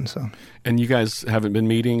later on. So. And you guys haven't been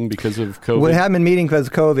meeting because of COVID? We haven't been meeting because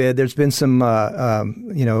of COVID. There's been some,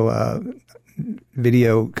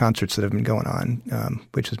 video concerts that have been going on,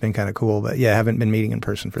 which has been kind of cool. But yeah, I haven't been meeting in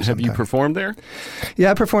person for some time. Have you performed there?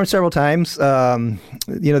 Yeah, I performed several times. They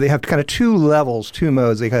have kind of two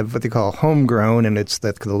modes. They have what they call homegrown, and it's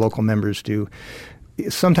that the local members do.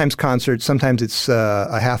 Sometimes concerts, sometimes it's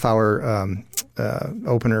a half-hour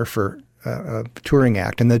opener for a touring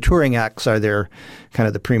act, and the touring acts are their kind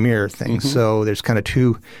of the premier thing. Mm-hmm. So there's kind of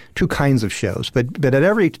two kinds of shows, but at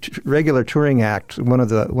every regular touring act, one of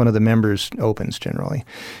the members opens generally,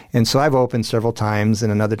 and so I've opened several times,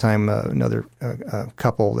 and another time another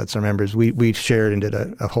couple that's our members we shared and did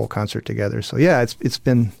a whole concert together. So yeah, it's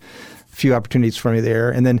been a few opportunities for me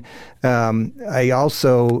there, and then I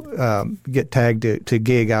also get tagged to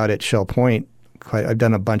gig out at Shell Point. I've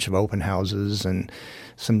done a bunch of open houses and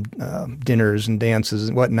some dinners and dances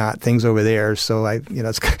and whatnot, things over there. So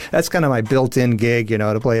that's kind of my built-in gig,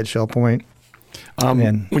 to play at Shell Point.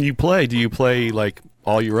 When you play, do you play like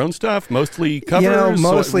all your own stuff, mostly covers?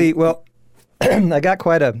 Mostly. Well, I got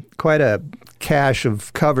quite a cache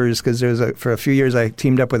of covers because for a few years I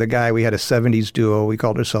teamed up with a guy. We had a '70s duo. We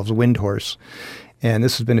called ourselves Windhorse. And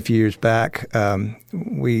this has been a few years back.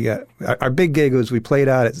 Our big gig was we played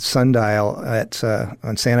out at Sundial on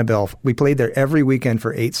Sanibel. We played there every weekend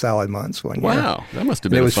for 8 solid months one year. Wow, that must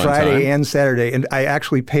have been a fun time. It was Friday and Saturday, and I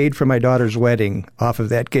actually paid for my daughter's wedding off of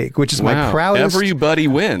that gig, which is my proudest. Everybody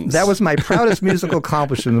wins. That was my proudest musical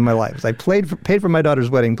accomplishment in my life. I paid for my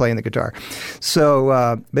daughter's wedding playing the guitar.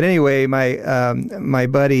 So, but anyway, my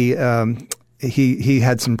buddy. He's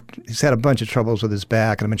had a bunch of troubles with his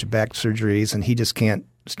back and a bunch of back surgeries, and he just can't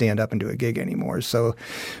stand up and do a gig anymore. So,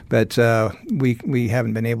 but we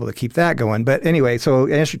haven't been able to keep that going. But anyway, so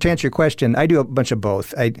to answer your question, I do a bunch of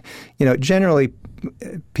both. Generally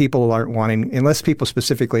people aren't wanting, unless people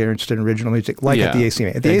specifically are interested in original music, like at the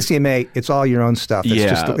ACMA. At the ACMA, it's all your own stuff.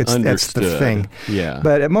 That's the thing. Yeah.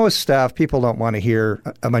 But at most stuff, people don't want to hear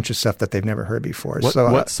a bunch of stuff that they've never heard before.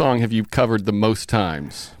 What song have you covered the most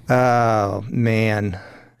times? Oh, man.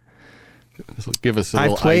 Give us a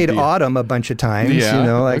little I played idea. Autumn a bunch of times. Yeah,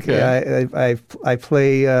 okay. I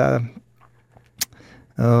play.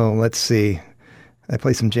 Let's see. I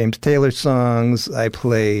play some James Taylor songs. I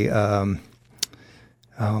play.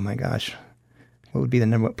 Oh my gosh, what would be the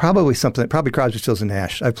number? Probably Crosby, Stills and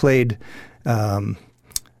Nash. I played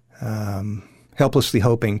Helplessly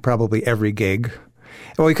Hoping probably every gig.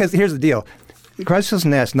 Well, because here's the deal. Crosby, Stills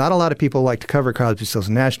and Nash, not a lot of people like to cover Crosby, Stills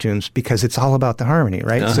and Nash tunes because it's all about the harmony,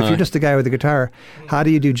 right? So if you're just a guy with a guitar, how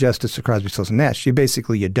do you do justice to Crosby, Stills and Nash? You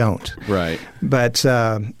don't. Right. But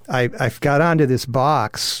I got onto this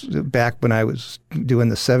box back when I was doing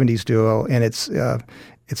the 70s duo, and it's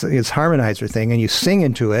harmonizer thing, and you sing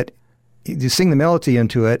into it. You sing the melody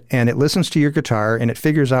into it, and it listens to your guitar, and it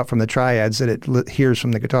figures out from the triads that it hears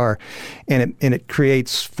from the guitar, and it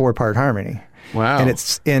creates 4-part harmony. Wow. And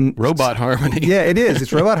it's in robot harmony. Yeah, it is.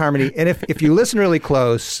 It's robot harmony. And if you listen really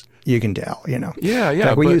close, you can tell, Yeah.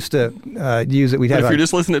 Like we used to use it. We'd have if you're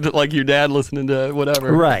just listening to like your dad listening to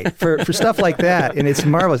whatever. Right. For stuff like that. And it's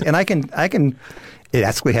marvelous. And I can it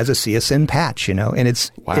actually has a CSN patch, and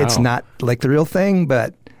it's not like the real thing,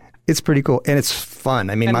 but it's pretty cool. And it's fun.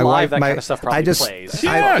 I mean, And my live, wife, that kind of stuff probably plays.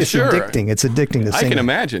 Yeah, it's sure. addicting. It's addicting to sing. I can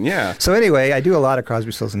imagine, yeah. So anyway, I do a lot of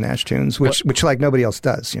Crosby, Stills, and Nash tunes, which like nobody else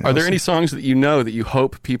does. You know? Are there any songs that you know that you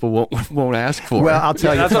hope people won't ask for? Well, I'll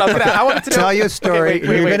tell you. That's what I was gonna. I wanted to know. Tell you a story. Okay,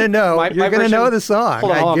 wait, You're going to know. My You're going to know the song.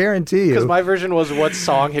 Hold on, I guarantee you. Because my version was, what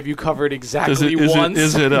song have you covered exactly once?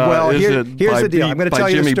 Is it Well, here's the deal. I'm going to tell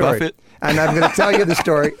you Jimmy the story. Buffett? And I'm going to tell you the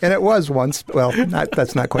story. And it was once. Well,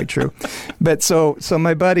 that's not quite true. But so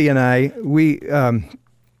my buddy and I, we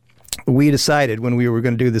decided when we were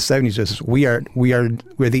going to do the 70s justice, we're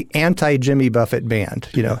the anti-Jimmy Buffett band.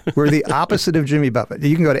 You know, we're the opposite of Jimmy Buffett.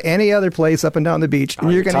 You can go to any other place up and down the beach,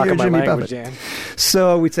 and you're going to hear Jimmy Buffett. Dan.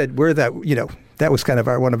 So we said we're that. You know, that was kind of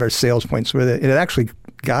one of our sales points. It actually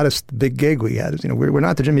got us the big gig we had. You know, we're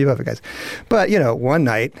not the Jimmy Buffett guys. But you know, one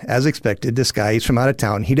night, as expected, this guy, he's from out of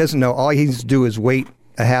town. He doesn't know. All he needs to do is wait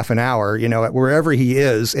a half an hour, you know, wherever he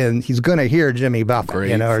is, and he's going to hear Jimmy Buffett,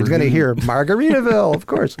 Great you know, or he's going to hear Margaritaville, of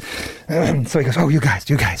course. So he goes, "Oh, you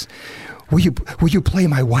guys, will you play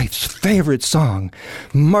my wife's favorite song,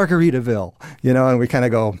 Margaritaville?" You know, and we kind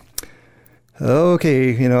of go,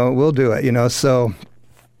 "Okay, you know, we'll do it," you know. So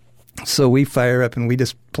we fire up and we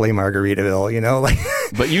just play Margaritaville, you know, like.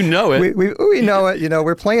 But you know it. We know it. You know,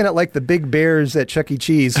 we're playing it like the Big Bears at Chuck E.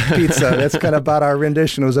 Cheese Pizza. That's kind of about our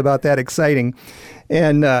rendition. It was about that exciting.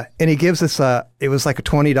 And he gives us it was like a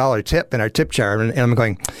 $20 tip in our tip jar. And I'm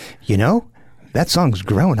going, you know, that song's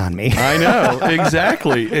grown on me. I know.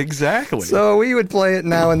 Exactly. So we would play it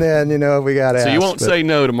now and then, you know, if we got asked. So you won't say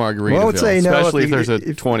no to Margaritaville. Won't say no. Especially if there's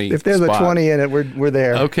a 20 If there's spot. a 20 in it, we're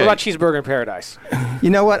there. Okay. What about Cheeseburger in Paradise? You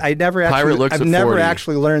know what? I've never Pirate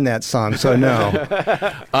actually learned that song, so no.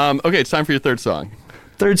 Okay, it's time for your third song.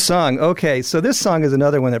 Third song. Okay, so this song is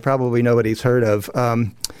another one that probably nobody's heard of.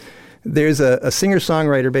 There's a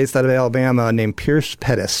singer-songwriter based out of Alabama named Pierce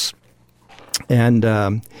Pettis,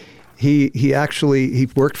 and he actually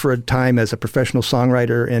worked for a time as a professional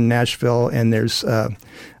songwriter in Nashville. And there's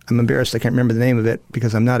I'm embarrassed I can't remember the name of it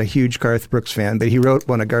because I'm not a huge Garth Brooks fan, but he wrote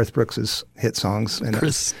one of Garth Brooks's hit songs. And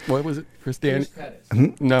What was it? Chris Dan?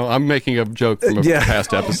 No, I'm making a joke from a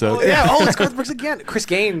past episode. Yeah. Oh, it's Garth Brooks again. Chris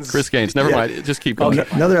Gaines. Never mind. Just keep going.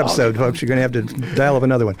 Another episode, folks. You're going to have to dial up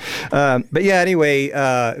another one. But yeah, anyway,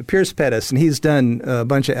 Pierce Pettis, and he's done a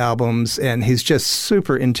bunch of albums, and he's just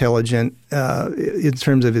super intelligent in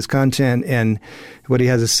terms of his content and what he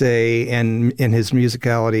has to say, and in his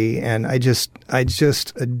musicality. And I just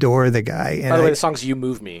adore the guy. And By the way, the song's "You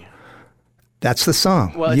Move Me." That's the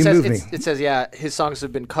song. Well, You Move Me. it says, yeah, his songs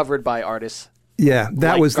have been covered by artists. Yeah,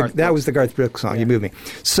 that Like was Garth that Brooks. was the Garth Brooks song. You Move Me.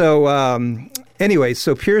 So anyway,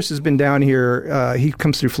 so Pierce has been down here. He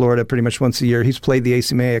comes through Florida pretty much once a year. He's played the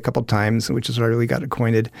ACMA a couple times, which is where I really got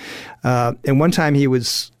acquainted. And one time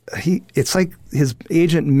it's like his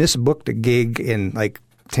agent misbooked a gig in like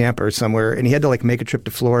Tampa or somewhere, and he had to like make a trip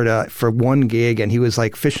to Florida for one gig, and he was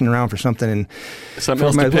like fishing around for something. And Something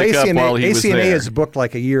else to pick up while he was ACMA there. is booked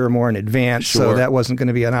like a year or more in advance, Sure. so that wasn't going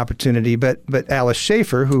to be an opportunity. But Alice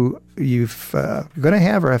Schaefer, who you've going to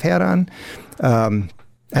have or have had on, I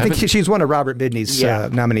think she's one of Robert Bidney's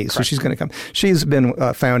nominees, so she's going to come. She's been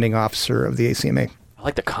founding officer of the ACMA. I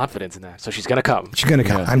like the confidence in that. So she's going to come. She's going to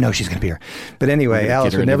come. Yeah. I know she's going to be here. But anyway, Get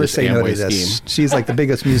Alice her would into never this say no to Amway this. scheme. She's like the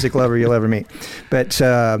biggest music lover you'll ever meet. But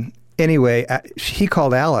anyway, he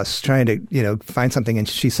called Alice trying to find something, and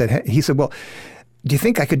he said, well, do you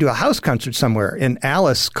think I could do a house concert somewhere? And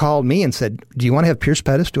Alice called me and said, do you want to have Pierce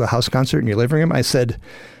Pettis do a house concert in your living room? I said,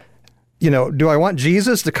 do I want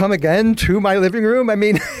Jesus to come again to my living room? I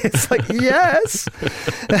mean, it's like, yes.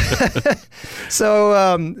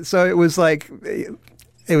 So it was like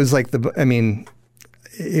it was like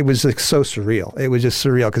so surreal. It was just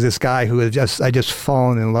surreal because this guy who I just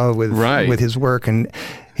fallen in love with his work, and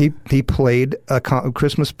he played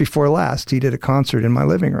Christmas before last. He did a concert in my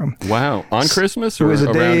living room. Wow, on Christmas or it was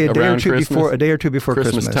a day or two before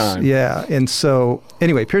Christmas Christmas time. Yeah, and so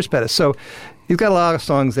anyway, Pierce Pettis. So he's got a lot of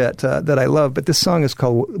songs that I love, but this song is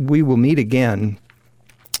called "We Will Meet Again,"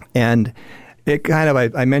 and it kind of,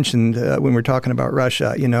 I mentioned when we were talking about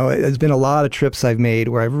Russia, there's been a lot of trips I've made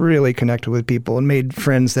where I've really connected with people and made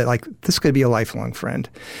friends that like, this could be a lifelong friend.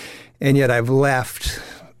 And yet I've left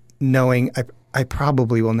knowing I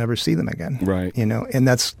probably will never see them again. Right. And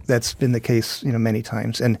that's been the case, many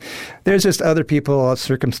times. And there's just other people,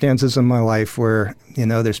 circumstances in my life where,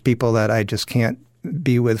 there's people that I just can't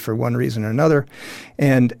be with for one reason or another.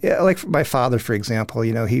 And like my father, for example,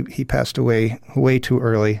 he passed away way too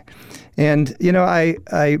early. And,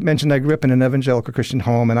 I mentioned I grew up in an evangelical Christian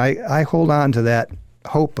home, and I hold on to that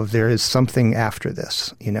hope of there is something after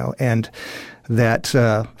this, and that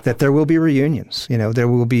there will be reunions, there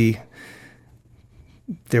will be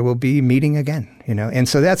there will be meeting again, And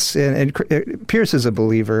so that's and Pierce is a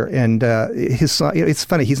believer, and his song. It's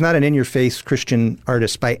funny. He's not an in-your-face Christian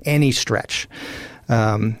artist by any stretch,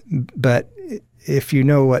 but if you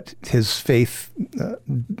know what his faith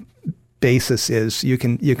basis is, you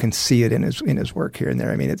can see it in his work here and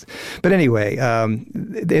there. I mean, but anyway,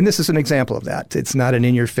 and this is an example of that. It's not an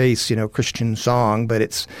in-your-face, Christian song, but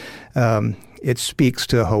it speaks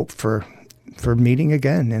to hope for meeting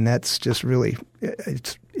again, and that's just really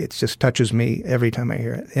it just touches me every time I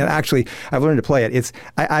hear it. And actually, I've learned to play it.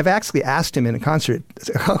 I've actually asked him in a concert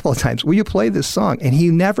a couple of times, "Will you play this song?" And he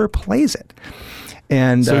never plays it.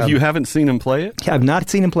 And so you haven't seen him play it? I've not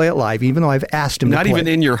seen him play it live, even though I've asked him to play it. Not even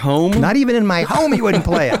in your home? Not even in my home he wouldn't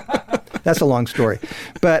play it. That's a long story.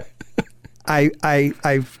 But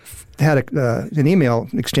I've had an email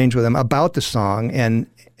exchange with him about the song, and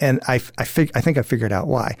I think I figured out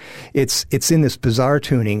why. It's in this bizarre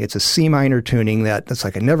tuning. It's a C minor tuning that's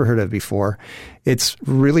like I never heard of before. It's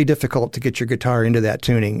really difficult to get your guitar into that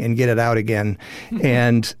tuning and get it out again. Mm-hmm.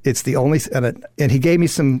 And it's the only and he gave me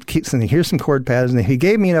here's some chord patterns, and he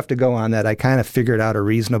gave me enough to go on that I kind of figured out a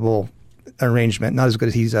reasonable arrangement. Not as good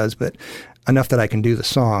as he does, but enough that I can do the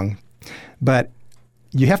song. But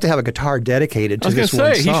you have to have a guitar dedicated to this one song. I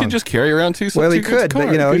was going to say, he should just carry around two Well, he could,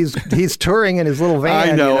 but he's touring in his little van.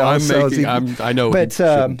 I know, I know. But you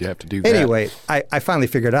shouldn't have to do that. Anyway, I finally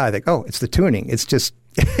figured out. I think, it's the tuning. It's just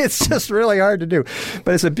really hard to do,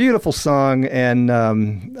 but it's a beautiful song, and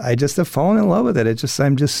I just have fallen in love with it.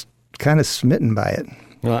 I'm just kind of smitten by it.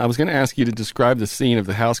 Well, I was going to ask you to describe the scene of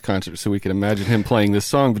the house concert so we could imagine him playing this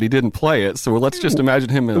song, but he didn't play it. So let's just imagine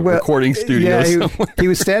him in a recording studio somewhere. He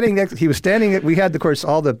was standing next. We had, of course,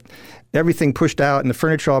 everything pushed out and the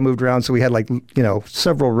furniture all moved around. So we had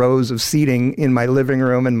several rows of seating in my living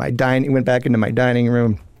room, and went back into my dining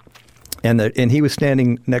room. And he was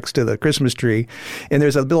standing next to the Christmas tree, and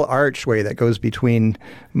there's a little archway that goes between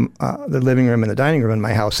the living room and the dining room in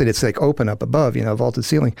my house, and it's like open up above, vaulted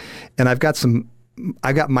ceiling. And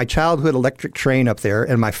I got my childhood electric train up there,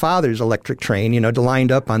 and my father's electric train,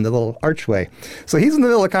 lined up on the little archway. So he's in the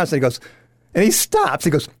middle of the concert. He goes, and he stops.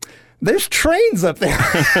 He goes, "There's trains up there."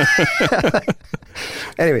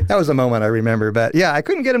 Anyway, that was a moment I remember. But yeah, I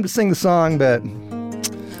couldn't get him to sing the song, but.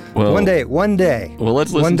 Well, one day. Well,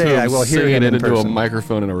 let's listen to him I will hear him into person. a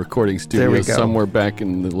microphone in a recording studio somewhere back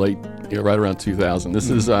in the late, right around 2000. This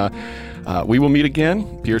is We Will Meet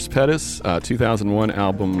Again, Pierce Pettis, 2001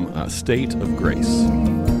 album, State of Grace.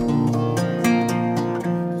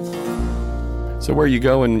 So where you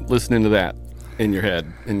go and listening to that in your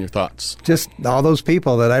head, in your thoughts? Just all those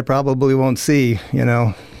people that I probably won't see,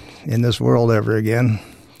 in this world ever again.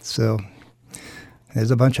 So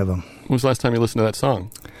there's a bunch of them. When was the last time you listened to that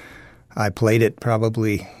song? I played it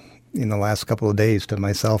probably in the last couple of days to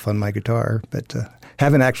myself on my guitar, but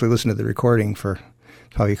haven't actually listened to the recording for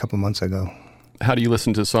probably a couple months ago. How do you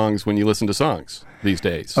listen to songs when you listen to songs these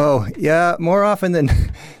days? Oh, yeah, more often than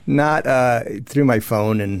not through my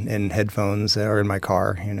phone and headphones or in my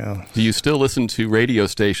car, Do you still listen to radio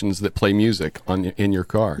stations that play music in your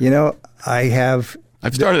car?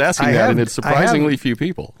 I've started asking that, and it's surprisingly few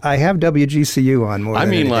people. I have WGCU on more. I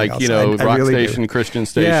mean, like else. Rock really station, do. Christian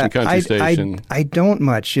station, country station. I don't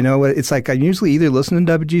much. It's like I usually either listen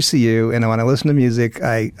to WGCU, and when I listen to music,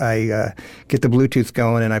 I get the Bluetooth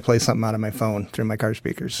going, and I play something out of my phone through my car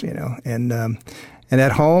speakers. And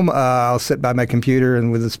at home, I'll sit by my computer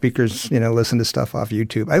and with the speakers, listen to stuff off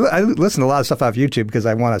YouTube. I listen to a lot of stuff off YouTube because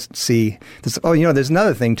I want to see this. Oh, there's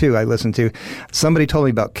another thing, too, I listen to. Somebody told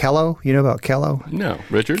me about Kello. You know about Kello? No.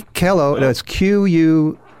 Richard? Kello. No, it's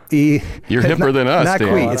Q-U... You're hipper than us, not Dan.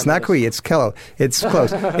 Qui. It's not Qui. It's Kello. It's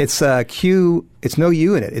close. It's Q. It's no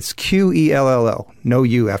U in it. It's Q-E-L-L-O. No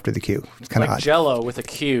U after the Q. It's kind of odd. Jello with a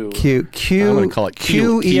Q. I'm going to call it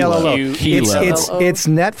Q-E-L-L-O. Kilo. It's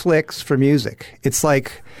Netflix for music. It's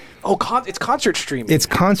like... it's concert streaming. It's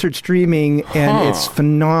concert streaming, and it's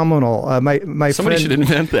phenomenal. My Somebody friend, should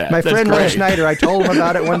invent that. My friend Roy Schneider, I told him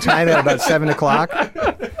about it one time at about 7 o'clock.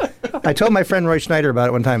 I told my friend Roy Schneider about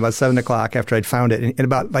it one time about 7 o'clock after I'd found it. And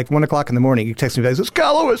about 1 o'clock in the morning, he texted me back, he says,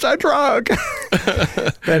 "Kello, is that drunk?"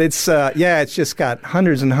 But it's just got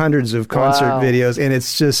hundreds and hundreds of concert videos, and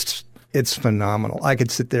it's phenomenal. I could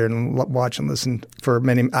sit there and watch and listen for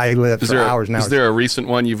I live for hours and hours. Is there a recent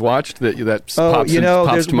one you've watched that pops to mind?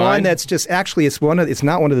 There's one that's just actually it's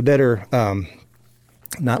not one of the better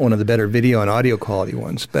video and audio quality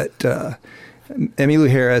ones, but Emmylou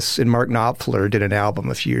Harris and Mark Knopfler did an album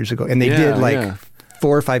a few years ago, and they did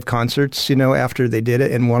 4 or 5 concerts, after they did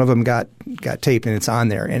it, and one of them got taped, and it's on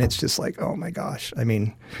there, and it's just like, oh my gosh. I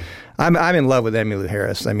mean, I'm in love with Emmylou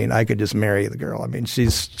Harris. I mean, I could just marry the girl. I mean,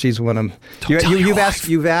 she's one of them. You've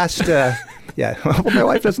asked. Yeah, well, my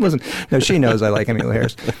wife doesn't listen. No, she knows I like Emmylou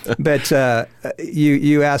Harris. But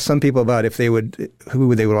you asked some people about if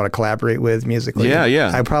who they would want to collaborate with musically.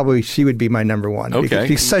 Yeah. She would be my number one. Okay,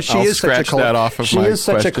 because she is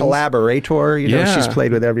such a collaborator. You know, she's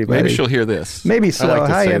played with everybody. Maybe she'll hear this. Maybe so. I like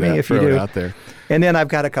to Hi, say Emmy, that, if you throw do. it out there. And then I've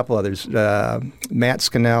got a couple others. Matt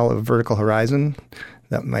Scannell of Vertical Horizon.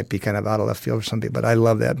 That might be kind of out of left field for some people, but I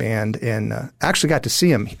love that band. And I actually got to see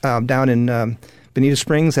him down in Bonita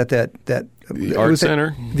Springs at the Art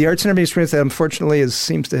Center. The Art Center Bonita Springs that unfortunately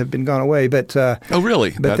seems to have been gone away. But oh,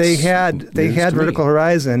 really? But they had Vertical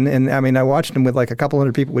Horizon, and I mean I watched them with like a couple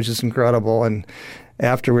hundred people, which is incredible. And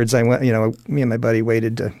afterwards, I went. You know, me and my buddy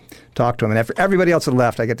waited to talk to him, and after everybody else had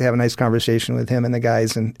left, I got to have a nice conversation with him and the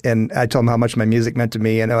guys, and I told him how much my music meant to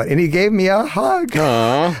me, and he gave me a hug.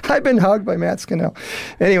 Aww. I've been hugged by Matt Scannell.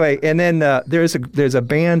 Anyway, and then there's a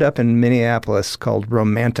band up in Minneapolis called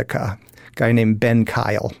Romantica, a guy named Ben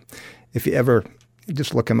Kyle. If you ever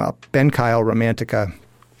just look him up, Ben Kyle Romantica.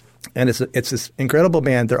 And it's this incredible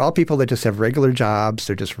band. They're all people that just have regular jobs.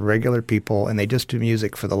 They're just regular people, and they just do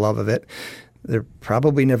music for the love of it. They're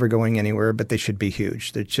probably never going anywhere, but they should be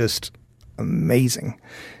huge. They're just amazing.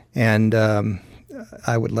 And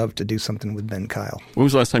I would love to do something with Ben Kyle. When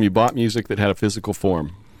was the last time you bought music that had a physical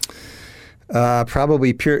form?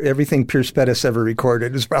 Probably everything Pierce Pettis ever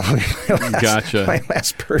recorded is probably my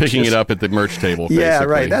last purchase. Picking it up at the merch table, basically. Yeah,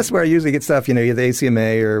 right. That's where I usually get stuff, either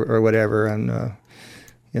ACMA or whatever. And,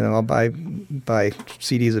 I'll buy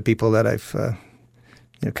CDs of people that I've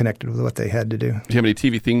connected with what they had to do. Do you have any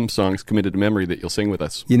TV theme songs committed to memory that you'll sing with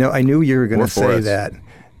us? I knew you were going to say that.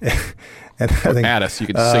 And I think, at us. You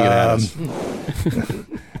can sing it at us.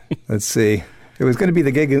 Let's see. It was going to be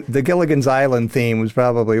the Gilligan's Island theme was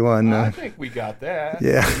probably one. I think we got that.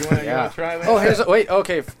 Yeah. You want to try that? Oh,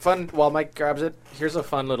 okay. Fun. While Mike grabs it, here's a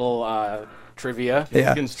fun little trivia.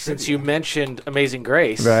 Yeah. Since you mentioned Amazing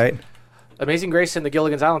Grace. Right. Amazing Grace and the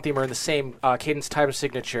Gilligan's Island theme are in the same cadence time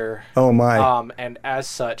signature. Oh, my. And as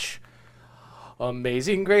such,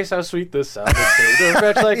 Amazing Grace, how sweet the sound that saved a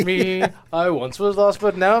wretch like me. I once was lost,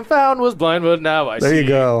 but now I'm found, was blind, but now I see. There you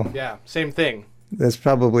go. Yeah, same thing. That's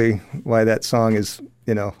probably why that song is,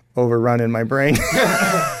 overrun in my brain.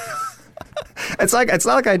 It's not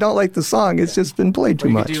like I don't like the song. It's just been played too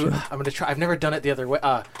much. I'm going to try. I've never done it the other way.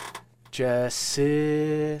 Just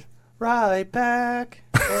sit right back.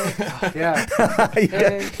 Yeah.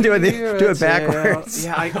 Do it backwards.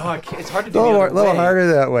 Yeah, it's hard to do a the other way. little harder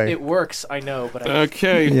that way. It works, I know, but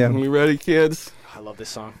okay. Yeah. We ready, kids? I love this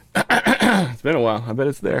song. It's been a while. I bet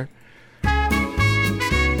it's there.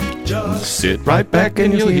 Just sit right back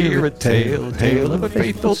and you'll hear a tale of a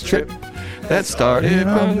faithful trip that started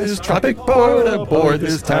on this tropic port aboard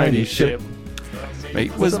this tiny ship.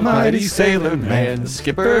 Mate was a mighty sailor man,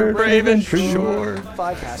 skipper brave and true.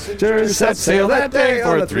 5 passengers set sail that day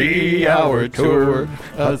for a 3-hour tour.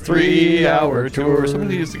 A 3-hour tour.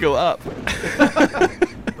 Somebody needs to go up.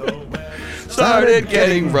 Started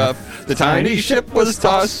getting rough. The tiny ship was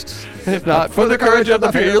tossed. If not for the courage of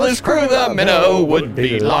the fearless crew, the minnow would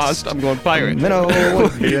be lost. I'm going pirate. Minnow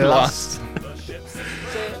would be lost.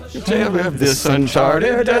 Tale of this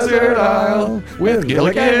uncharted desert isle with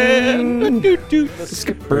Gilligan, the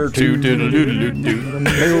skipper, the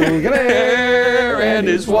millionaire and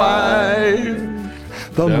his wife,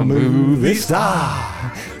 the movie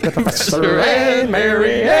star, the professor and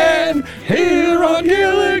Mary Ann here on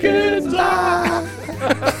Gilligan's Isle.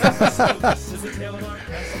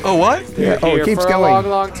 Oh, what? Yeah. Oh, it keeps for going. A long,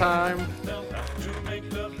 long time.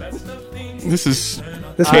 This is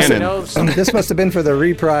canon. This must have been for the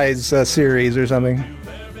Reprise series or something.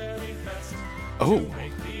 Oh.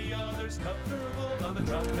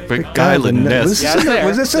 Big Island Nest.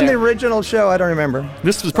 Was this in the original show? I don't remember.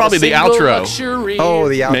 This was probably the outro. Luxury. Oh,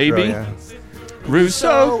 the outro. Maybe. Yeah.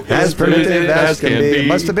 Rousseau, as primitive as can be. It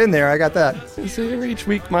must have been there. I got that. Each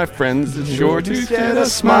week, my friends, it's sure to get a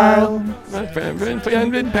smile. My friend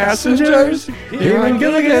and passengers here in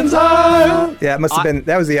Gilligan's Isle. Yeah, it must have been.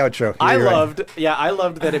 That was the outro. I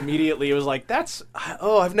loved that immediately. It was like,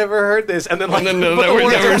 I've never heard this. And then, like, they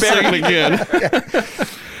were never singing again.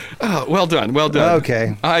 Oh, well done.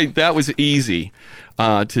 Okay. That was easy.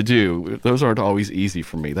 To do. Those aren't always easy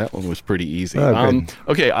for me. That one was pretty easy.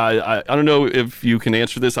 Okay, I don't know if you can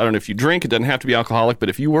answer this. I don't know if you drink. It doesn't have to be alcoholic, but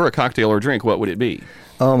if you were a cocktail or a drink, what would it be?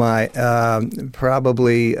 Oh, my.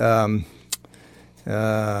 Probably,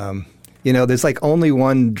 there's like only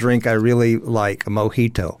one drink I really like, a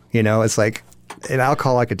mojito. It's like an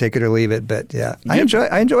alcohol, I could take it or leave it, but yeah, I enjoy a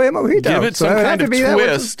mojito. Give it So some it would kind have of to be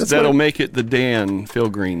twist that's that'll what- make it the Dan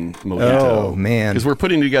Philgreen mojito. Oh, man. Because we're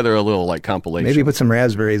putting together a little like compilation. Maybe put some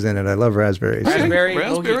raspberries in it. I love raspberries. Raspberry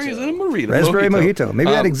raspberries mojito. and a mojito. Raspberry mojito.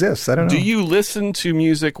 Maybe that exists. I don't know. Do you listen to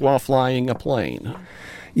music while flying a plane?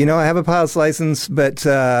 You know, I have a pilot's license, but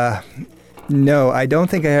no, I don't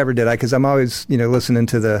think I ever did. Because I'm always, listening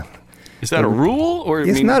to the. Is that a rule, or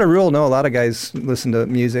It's not a rule. No, a lot of guys listen to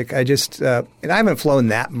music. I just, and I haven't flown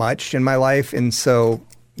that much in my life, and so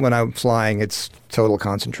when I'm flying, it's total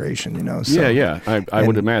concentration. So, Yeah. I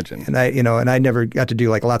would imagine. And I never got to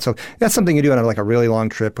do like lots of. That's something you do on like a really long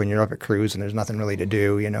trip when you're up at cruise and there's nothing really to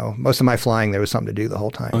do. Most of my flying there was something to do the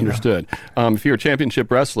whole time. Understood. If you're a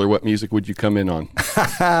championship wrestler, what music would you come in on?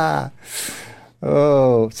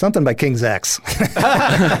 Oh, something by King's X.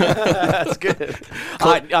 That's good.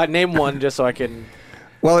 Name one just so I can.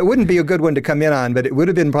 Well, it wouldn't be a good one to come in on, but it would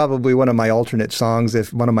have been probably one of my alternate songs,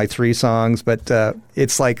 if one of my 3 songs. But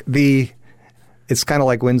it's like it's kind of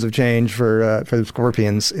like Winds of Change for the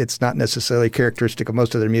Scorpions. It's not necessarily characteristic of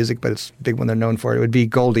most of their music, but it's a big one they're known for. It would be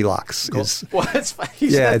Goldilocks. It's Scorpions.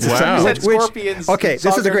 Okay,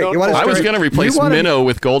 this is a great. You want a I story? was going to replace Minnow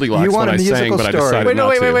with Goldilocks you want when a I sang, musical but I story. decided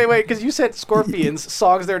not to. Wait, because you said Scorpions,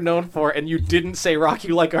 songs they're known for, and you didn't say Rock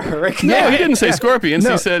You Like a Hurricane. No, he didn't say Scorpions.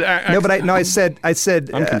 No. He said... I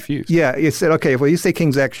said... I'm confused. Yeah, you said, okay, well, you say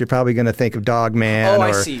King's X, you're probably going to think of Dog Man I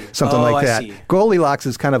or see. something like I that. see. Goldilocks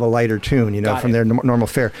is kind of a lighter tune, Got from it. their normal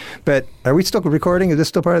fare. But are we still recording? Is this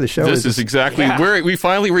still part of the show? This is exactly where we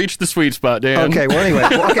finally reached the sweet spot, Dan. Okay, well, anyway.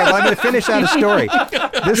 I'm going to finish out a story.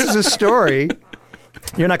 This is a story.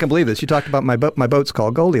 You're not going to believe this. You talked about my boat's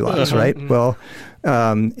called Goldilocks, right? Well,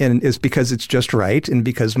 and it's because it's just right, and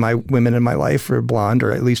because my women in my life are blonde,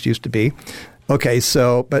 or at least used to be. Okay,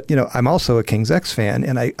 so, but, I'm also a King's X fan,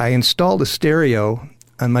 and I installed a stereo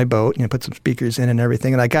on my boat, put some speakers in and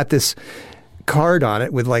everything, and I got this card on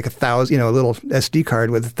it with like 1,000, a little SD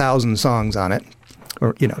card with 1,000 songs on it,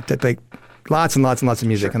 or, that like lots and lots and lots of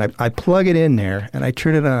music. Sure. And I plug it in there and I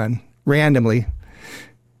turn it on randomly.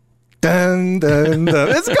 Dun, dun, dun.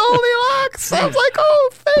 It's Goldilocks. I was like, oh,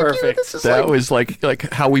 thank Perfect. you. This is That was like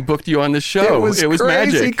how we booked you on this show. It was crazy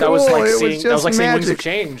magic. cool. That was like It was seeing just Wings magic. of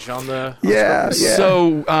Change on the. Yeah.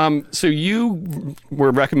 So you were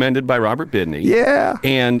recommended by Robert Bidney. Yeah.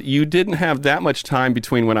 And you didn't have that much time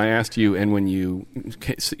between when I asked you and when you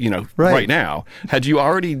right now. Had you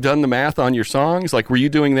already done the math on your songs? Like, were you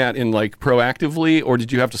doing that in like proactively, or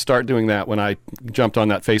did you have to start doing that when I jumped on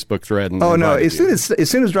that Facebook thread? And Oh no! invited As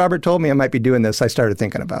soon as Robert told me I might be doing this, I started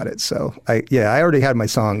thinking about it. So I already had my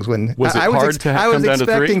songs when Was it hard to I was come down to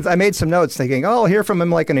expecting. 3? I made some notes thinking, oh, I'll hear from him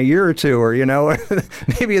like in a year or two, or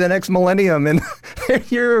maybe the next millennium. And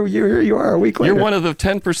here you are a week later. You're one of the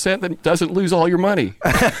 10% that doesn't lose all your money.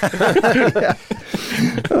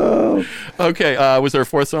 Okay. Was there a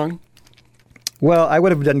 4th song? Well, I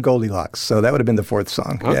would have done Goldilocks, so that would have been the 4th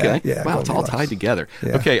song. Okay. Yeah. Wow, it's all Goldilocks. tied together.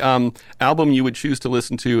 Yeah. Okay. Album you would choose to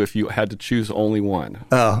listen to if you had to choose only one.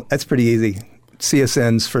 Oh, that's pretty easy.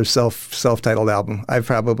 CSN's for self-titled album. I've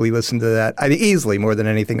probably listened to that easily more than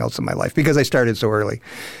anything else in my life because I started so early.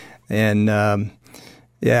 And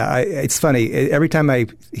it's funny. Every time I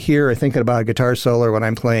hear or think about a guitar solo when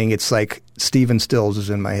I'm playing, it's like Stephen Stills is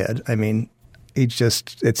in my head. I mean, it's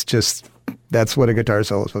just that's what a guitar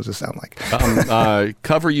solo is supposed to sound like.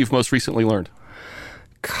 Cover you've most recently learned.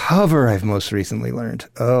 Cover I've most recently learned.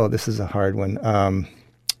 Oh, this is a hard one.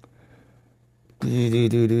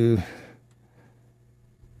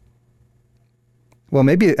 Well,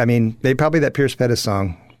 probably that Pierce Pettis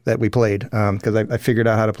song that we played, because I figured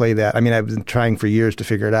out how to play that. I mean, I've been trying for years to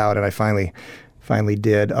figure it out, and I finally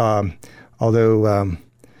did. Although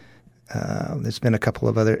there's been a couple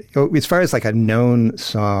of other, as far as like a known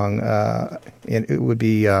song, it would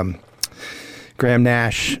be Graham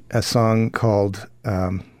Nash, a song called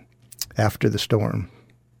After the Storm.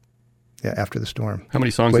 Yeah, After the Storm. How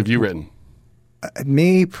many songs have you written?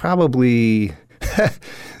 Me, probably...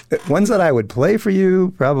 Ones that I would play for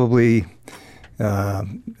you, probably a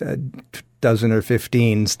dozen or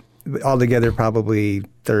 15. Altogether, probably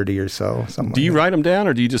 30 or so. Do you write them down,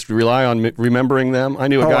 or do you just rely on remembering them? I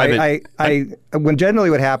knew a guy when generally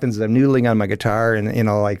what happens is I'm noodling on my guitar, and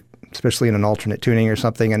like especially in an alternate tuning or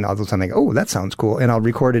something, and I'll do something. Oh, that sounds cool, and I'll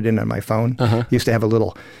record it in on my phone. Used to have a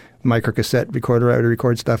little micro cassette recorder I would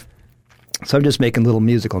record stuff. So I'm just making little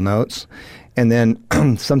musical notes, and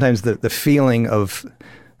then sometimes the feeling of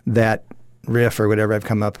that riff or whatever I've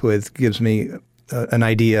come up with gives me an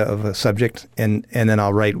idea of a subject, and then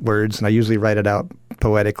I'll write words, and I usually write it out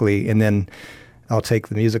poetically, and then I'll take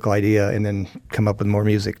the musical idea and then come up with more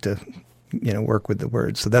music to work with the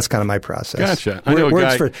words. So that's kind of my process. Gotcha. I know a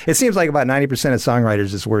guy. First. It seems like about 90% of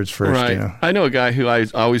songwriters is words first. Right. I know a guy who I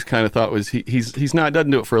always kind of thought was he's not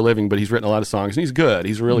doesn't do it for a living, but he's written a lot of songs and he's good.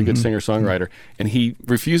 He's a really good singer songwriter, and he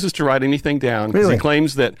refuses to write anything down because he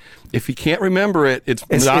claims that if he can't remember it,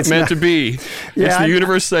 it's not meant to be. It's the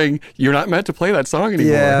universe saying you're not meant to play that song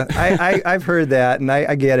anymore. Yeah, I've heard that, and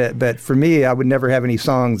I get it. But for me, I would never have any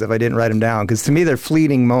songs if I didn't write them down, because to me they're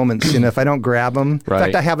fleeting moments. If I don't grab them. Right. In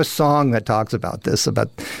fact, I have a song that talks about this, about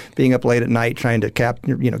being up late at night trying to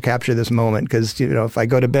capture this moment, because if I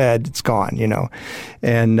go to bed, it's gone.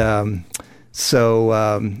 And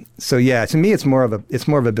so yeah, to me it's more of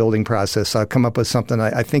a building process. I'll come up with something.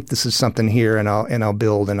 I think this is something here, and I'll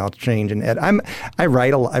build and I'll change and add. I've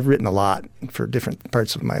written a lot for different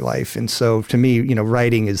parts of my life, and so to me,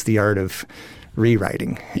 writing is the art of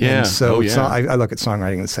rewriting. Yeah. And so yeah. I look at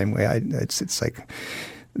songwriting the same way. It's like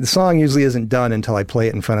the song usually isn't done until I play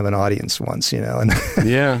it in front of an audience once, And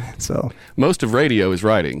yeah. So most of radio is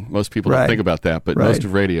writing. Most people don't think about that, but most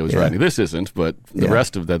of radio is writing. This isn't, but the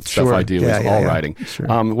rest of that stuff I do is all writing. Sure.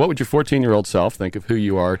 What would your 14-year-old self think of who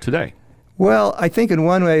you are today? Well, I think in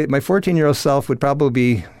one way, my 14-year-old self would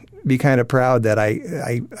probably be kind of proud that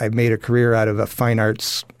I made a career out of a fine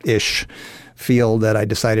arts-ish field that I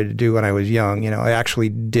decided to do when I was young. I actually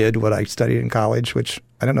did what I studied in college, which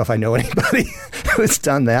I don't know if I know anybody who's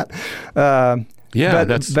done that. But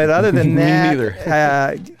other than that, me neither.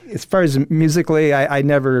 As far as musically, I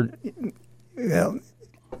never.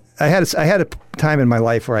 I had a time in my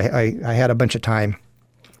life where I had a bunch of time,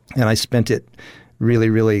 and I spent it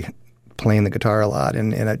really, really playing the guitar a lot,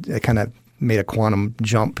 and I kind of made a quantum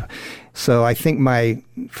jump. So I think my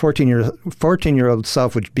 14-year-old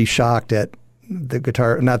self would be shocked at the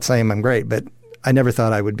guitar. Not saying I'm great, but I never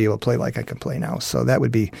thought I would be able to play like I can play now. So that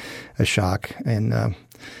would be a shock. And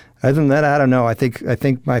other than that, I don't know. I think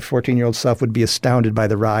my 14-year-old self would be astounded by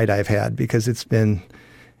the ride I've had, because it's been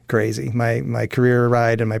crazy. My career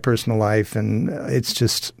ride and my personal life, and it's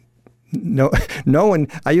just no one.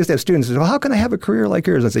 I used to have students say, "Well, how can I have a career like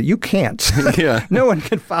yours?" I said, "You can't. Yeah. No one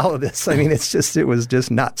can follow this. I mean, it was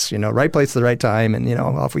just nuts. Right place, the right time, and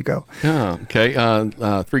off we go." Oh, okay.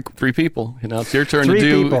 Three people. It's your turn Three to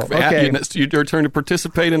do. people. Okay. It's your turn to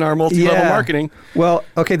participate in our multi-level marketing. Well,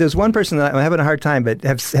 okay. There's one person that I'm having a hard time, but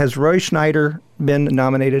has Roy Schneider been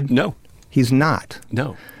nominated? No, he's not.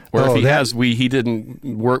 No. Or if he has, he didn't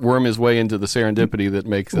worm his way into the serendipity that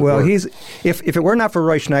makes it work. If it were not for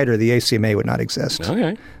Roy Schneider, the ACMA would not exist.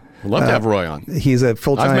 Okay. I'd love to have Roy on. He's a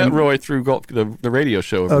full-time... I've met Roy through the radio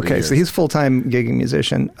show over the years. So he's a full-time gigging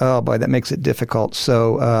musician. Oh, boy, that makes it difficult.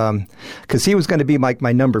 So, because he was going to be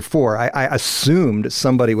my number 4. I assumed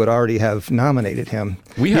somebody would already have nominated him.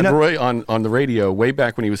 We had Roy on the radio way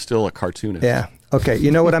back when he was still a cartoonist. Yeah. Okay,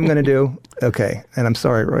 you know what I'm going to do? Okay, and I'm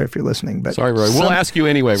sorry, Roy, if you're listening. But sorry, Roy. We'll ask you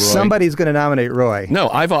anyway, Roy. Somebody's going to nominate Roy. No,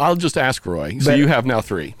 I'll just ask Roy. So you have now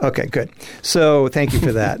 3. Okay, good. So thank you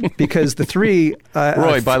for that. Because the 3...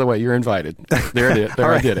 Roy, by the way, you're invited. There it is.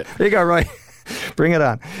 Right. I did it. There you go, Roy. Bring it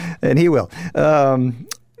on. And he will.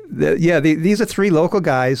 These are 3 local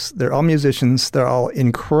guys. They're all musicians. They're all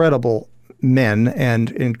incredible men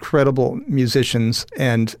and incredible musicians.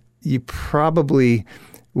 And you probably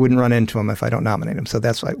wouldn't run into them if I don't nominate them. So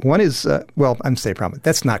that's why. One is, I'm saying probably.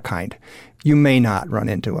 That's not kind. You may not run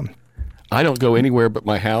into them. I don't go anywhere but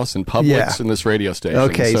my house and Publix and this radio station.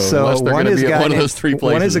 Okay, so unless they're one going to is be at one of those 3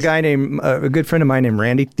 places. One is a guy named, a good friend of mine named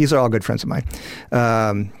Randy. These are all good friends of mine.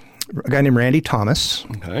 A guy named Randy Thomas,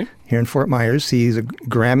 here in Fort Myers. He's a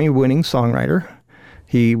Grammy-winning songwriter.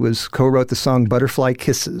 He co-wrote the song Butterfly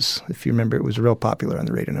Kisses. If you remember, it was real popular on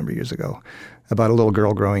the radio a number of years ago, about a little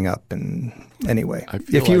girl growing up. And anyway,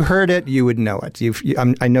 if you heard it, you would know it.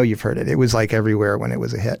 I know you've heard it. It was like everywhere when it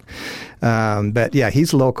was a hit. But yeah,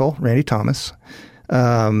 he's local, Randy Thomas.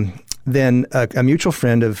 Then a mutual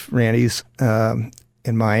friend of Randy's and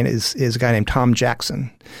mine is a guy named Tom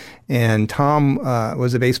Jackson. And Tom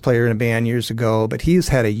was a bass player in a band years ago, but he's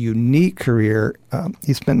had a unique career.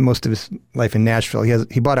 He spent most of his life in Nashville.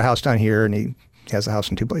 He bought a house down here, and he has a house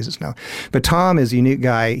in 2 places now. But Tom is a unique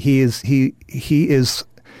guy. He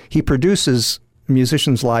produces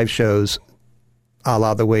musicians' live shows a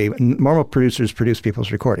la the way normal producers produce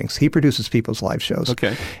people's recordings. He produces people's live shows.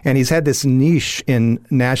 Okay. And he's had this niche in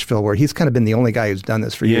Nashville where he's kind of been the only guy who's done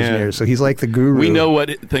this for years and years. So he's like the guru. We know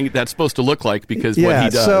what that's supposed to look like because what he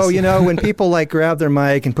does. So, when people like grab their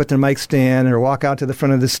mic and put their mic stand or walk out to the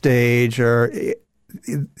front of the stage, or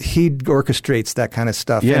he orchestrates that kind of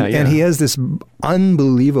stuff. And he has this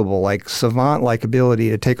unbelievable, savant-like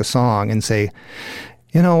ability to take a song and say,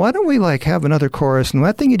 why don't we have another chorus, and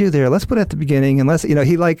that thing you do there, let's put it at the beginning, and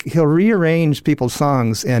he'll rearrange people's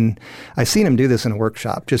songs. And I've seen him do this in a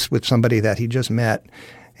workshop, just with somebody that he just met,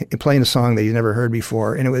 playing a song that he's never heard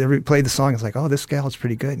before. And he played the song, it's like, oh, this gal is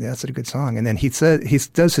pretty good. That's a good song. And then he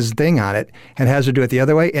does his thing on it and has her do it the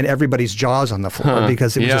other way, and everybody's jaws on the floor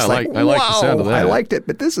because it was just I like the sound of that. I liked it,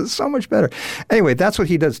 but this is so much better. Anyway, that's what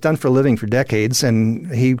he does, done for a living for decades.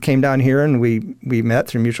 And he came down here, and we met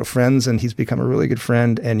through mutual friends, and he's become a really good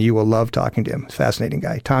friend, and you will love talking to him. Fascinating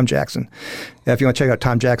guy. Tom Jackson. If you want to check out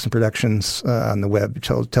Tom Jackson Productions on the web,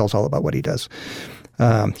 it tells all about what he does.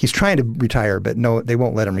 He's trying to retire, but no, they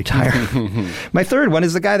won't let him retire. My third one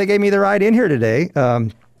is the guy that gave me the ride in here today,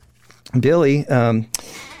 Billy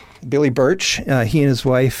Birch. He and his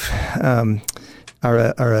wife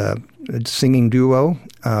are a singing duo,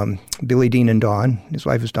 Billy Dean and Dawn. His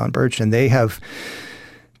wife is Dawn Birch, and they have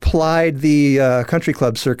plied the country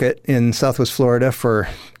club circuit in Southwest Florida for,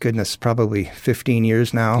 goodness, probably 15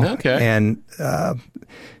 years now. Okay. And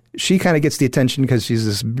she kind of gets the attention because she's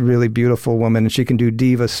this really beautiful woman, and she can do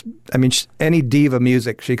divas. I mean, any diva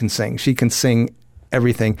music she can sing. She can sing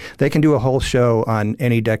everything. They can do a whole show on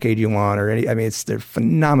any decade you want, they're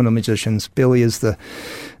phenomenal musicians. Billy is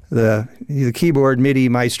he's a keyboard MIDI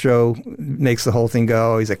maestro, makes the whole thing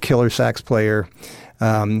go. He's a killer sax player.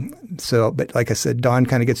 But like I said, Dawn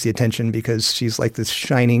kind of gets the attention because she's like this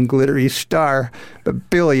shining, glittery star. But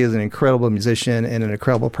Billy is an incredible musician and an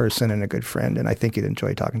incredible person and a good friend, and I think you'd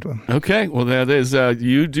enjoy talking to him. Okay, well, that is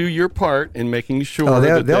you do your part in making sure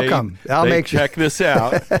they'll come. I'll make sure. Check this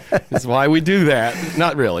out. That's why we do that.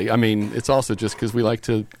 Not really. I mean, it's also just because we like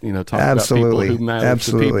to talk about people who matter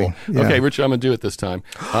to people. Yeah. Okay, Rich, I'm going to do it this time.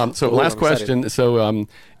 Last question. So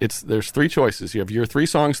there's three choices. You have your three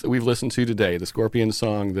songs that we've listened to today. The Scorpions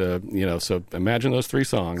song. So imagine those three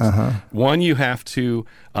songs. Uh-huh. One you have to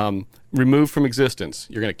remove from existence.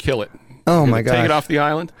 You're going to kill it. Oh my gosh! Take it off the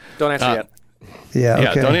island. Don't answer yet.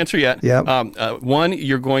 Yeah. Okay. Don't answer yet. Yep. One,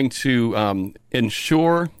 you're going to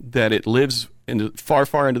ensure that it lives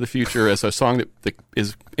far into the future as a song that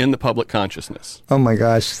is in the public consciousness. Oh my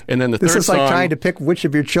gosh! And then this is like trying to pick which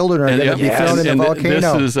of your children are going to be thrown in the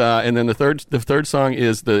volcano. And then the third song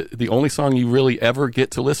is the only song you really ever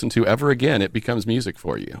get to listen to ever again. It becomes music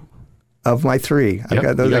for you. Of my three, yep. I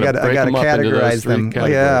got to categorize them.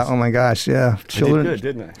 Yeah. Oh my gosh. Yeah. Children. I did good,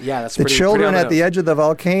 didn't I? Yeah. That's the children at the edge of the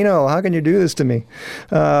volcano. How can you do this to me?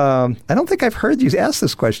 I don't think I've heard you ask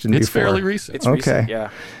this question before. It's fairly recent. It's recent.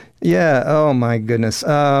 Yeah. Yeah. Oh my goodness.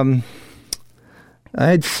 I'd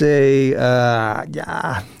say,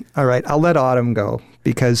 yeah. All right. I'll let Autumn go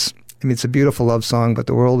because it's a beautiful love song, but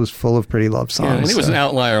the world is full of pretty love songs. Yeah, and it was an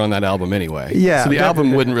outlier on that album anyway. Yeah. So the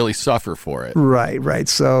album wouldn't really suffer for it. Right.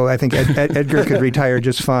 So I think Edgar could retire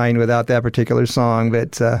just fine without that particular song.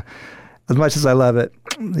 But as much as I love it,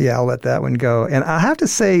 yeah, I'll let that one go. And I have to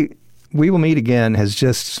say, We Will Meet Again has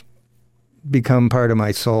just become part of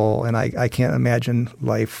my soul, and I can't imagine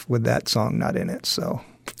life with that song not in it. So.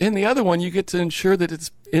 And the other one, you get to ensure that it's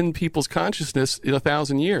in people's consciousness in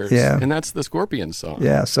 1,000 years. Yeah. And that's the Scorpions song.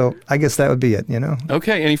 Yeah, so I guess that would be it,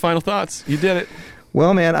 Okay, any final thoughts? You did it.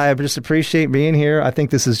 Well, man, I just appreciate being here. I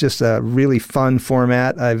think this is just a really fun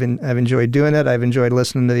format. I've enjoyed doing it. I've enjoyed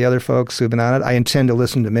listening to the other folks who've been on it. I intend to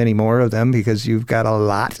listen to many more of them because you've got a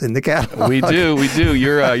lot in the catalog. We do.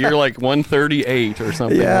 You're like 138 or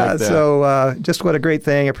something like that. So just what a great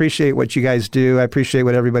thing. I appreciate what you guys do. I appreciate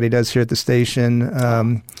what everybody does here at the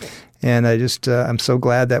station. And I'm so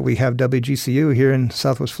glad that we have WGCU here in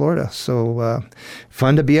Southwest Florida. So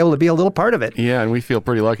fun to be able to be a little part of it. Yeah, and we feel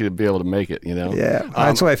pretty lucky to be able to make it, Yeah,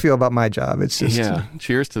 that's what I feel about my job. It's just... Yeah,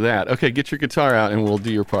 cheers to that. Okay, get your guitar out and we'll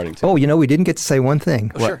do your parting tip. Oh, we didn't get to say one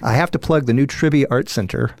thing. Sure. I have to plug the new Trivia Art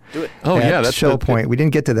Center. Do it. Oh, yeah, that's Shell Point. We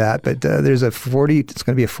didn't get to that, but there's it's going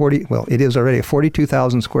to be it is already a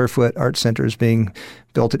 42,000 square foot art center is being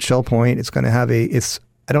built at Shell Point. It's going to have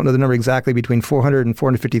I don't know the number exactly, between 400 and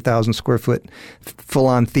 450,000 square foot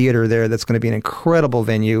full-on theater there. That's going to be an incredible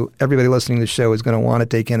venue. Everybody listening to the show is going to want to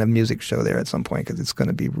take in a music show there at some point because it's going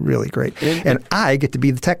to be really great. And I get to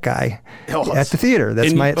be the tech guy at the theater.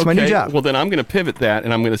 That's my new job. Well, then I'm going to pivot that,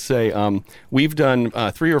 and I'm going to say we've done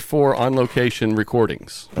 3 or 4 on-location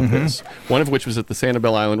recordings of this, one of which was at the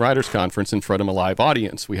Sanibel Island Writers Conference in front of a live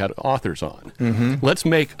audience. We had authors on. Let's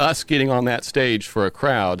make us getting on that stage for a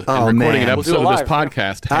crowd and recording an episode of this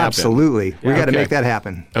podcast happen. Absolutely. We got to make that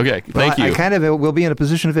happen. Okay, thank you. I kind of will be in a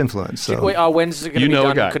position of influence. So. Wait, when's it going to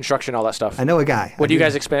be done? Construction, all that stuff. I know a guy. When do you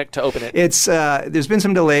guys expect to open it? It's there's been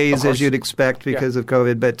some delays, as you'd expect, because of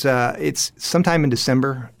COVID, but it's sometime in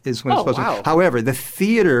December is when it's supposed to. However, the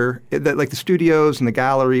theater, like the studios and the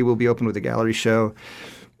gallery, will be open with a gallery show.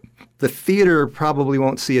 The theater probably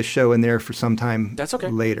won't see a show in there for some time That's okay.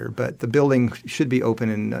 later, but the building should be open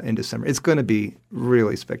in December. It's going to be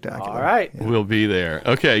really spectacular. All right. Yeah. We'll be there.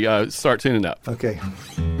 Okay, start tuning up. Okay.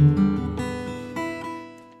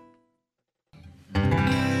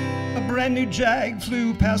 A brand new Jag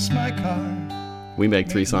flew past my car. We make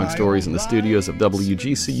Three Song Stories in the studios of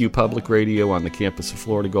WGCU Public Radio on the campus of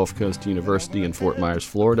Florida Gulf Coast University in Fort Myers,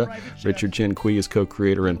 Florida. Richard Chinqui is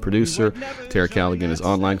co-creator and producer. Tara Callaghan is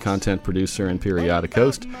online content producer and periodic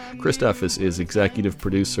host. Chris Duffus is executive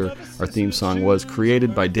producer. Our theme song was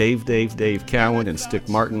created by Dave Cowan and Stick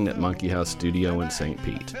Martin at Monkey House Studio in St.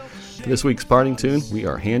 Pete. For this week's parting tune, we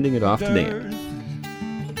are handing it off to Dan.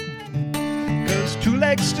 'Cause two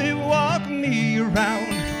legs still walk me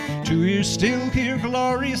around. 2 ears still hear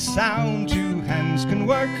glorious sound. 2 hands can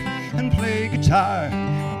work and play guitar.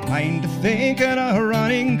 A mind to think and a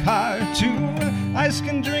running car. 2 eyes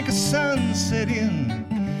can drink a sunset in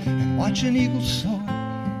and watch an eagle soar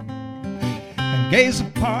and gaze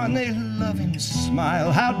upon a loving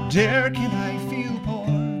smile. How dare can I feel poor?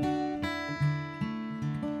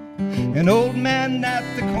 An old man at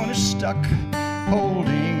the corner stuck,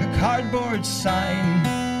 holding a cardboard sign.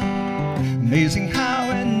 Amazing how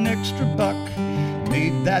an extra buck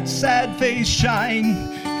made that sad face shine.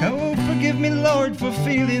 Oh, forgive me, Lord, for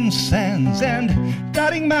feeling sands and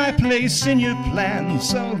doubting my place in your plan.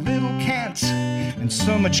 So little can't and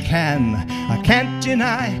so much can. I can't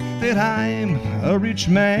deny that I'm a rich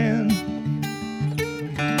man.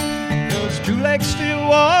 Those 2 legs still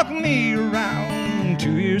walk me around.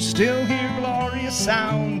 2 ears still hear glorious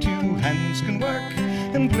sound. 2 hands can work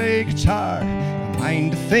and play guitar.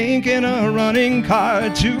 Mind to think in a running car.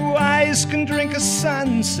 2 eyes can drink a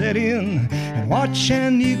sunset in and watch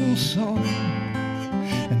an eagle soar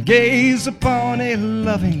and gaze upon a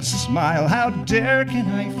loving smile. How dare can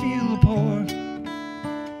I feel poor?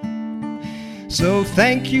 So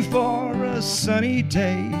thank you for a sunny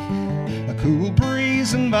day, a cool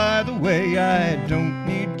breeze, and by the way, I don't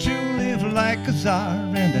need to live like a czar,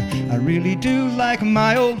 and I really do like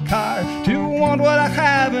my old car. To want what I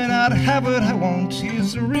have and not have what I want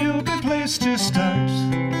is a real good place to start.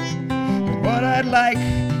 But what I'd like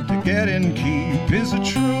to get and keep is a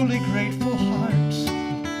truly grateful heart.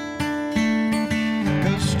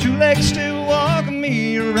 'Cause 2 legs still walk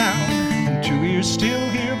me around, 2 ears still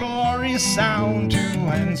hear glorious sound. 2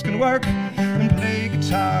 hands can work and play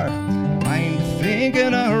guitar. Mind to think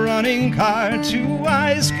in a running car. 2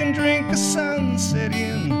 eyes can drink a sunset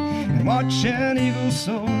in and watch an eagle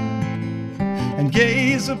soar and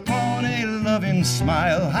gaze upon a loving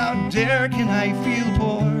smile. How dare can I feel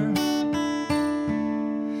poor?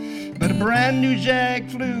 But a brand new Jag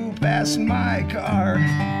flew past my car.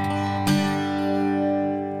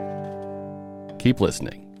 Keep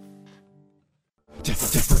listening.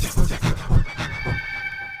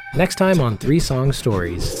 Next time on 3 Song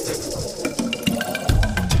Stories.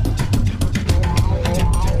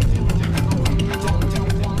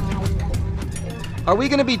 Are we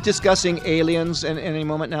going to be discussing aliens in any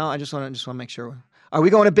moment now? I just want to make sure. Are we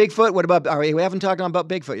going to Bigfoot? What about? We haven't talked about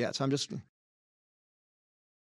Bigfoot yet, so I'm just.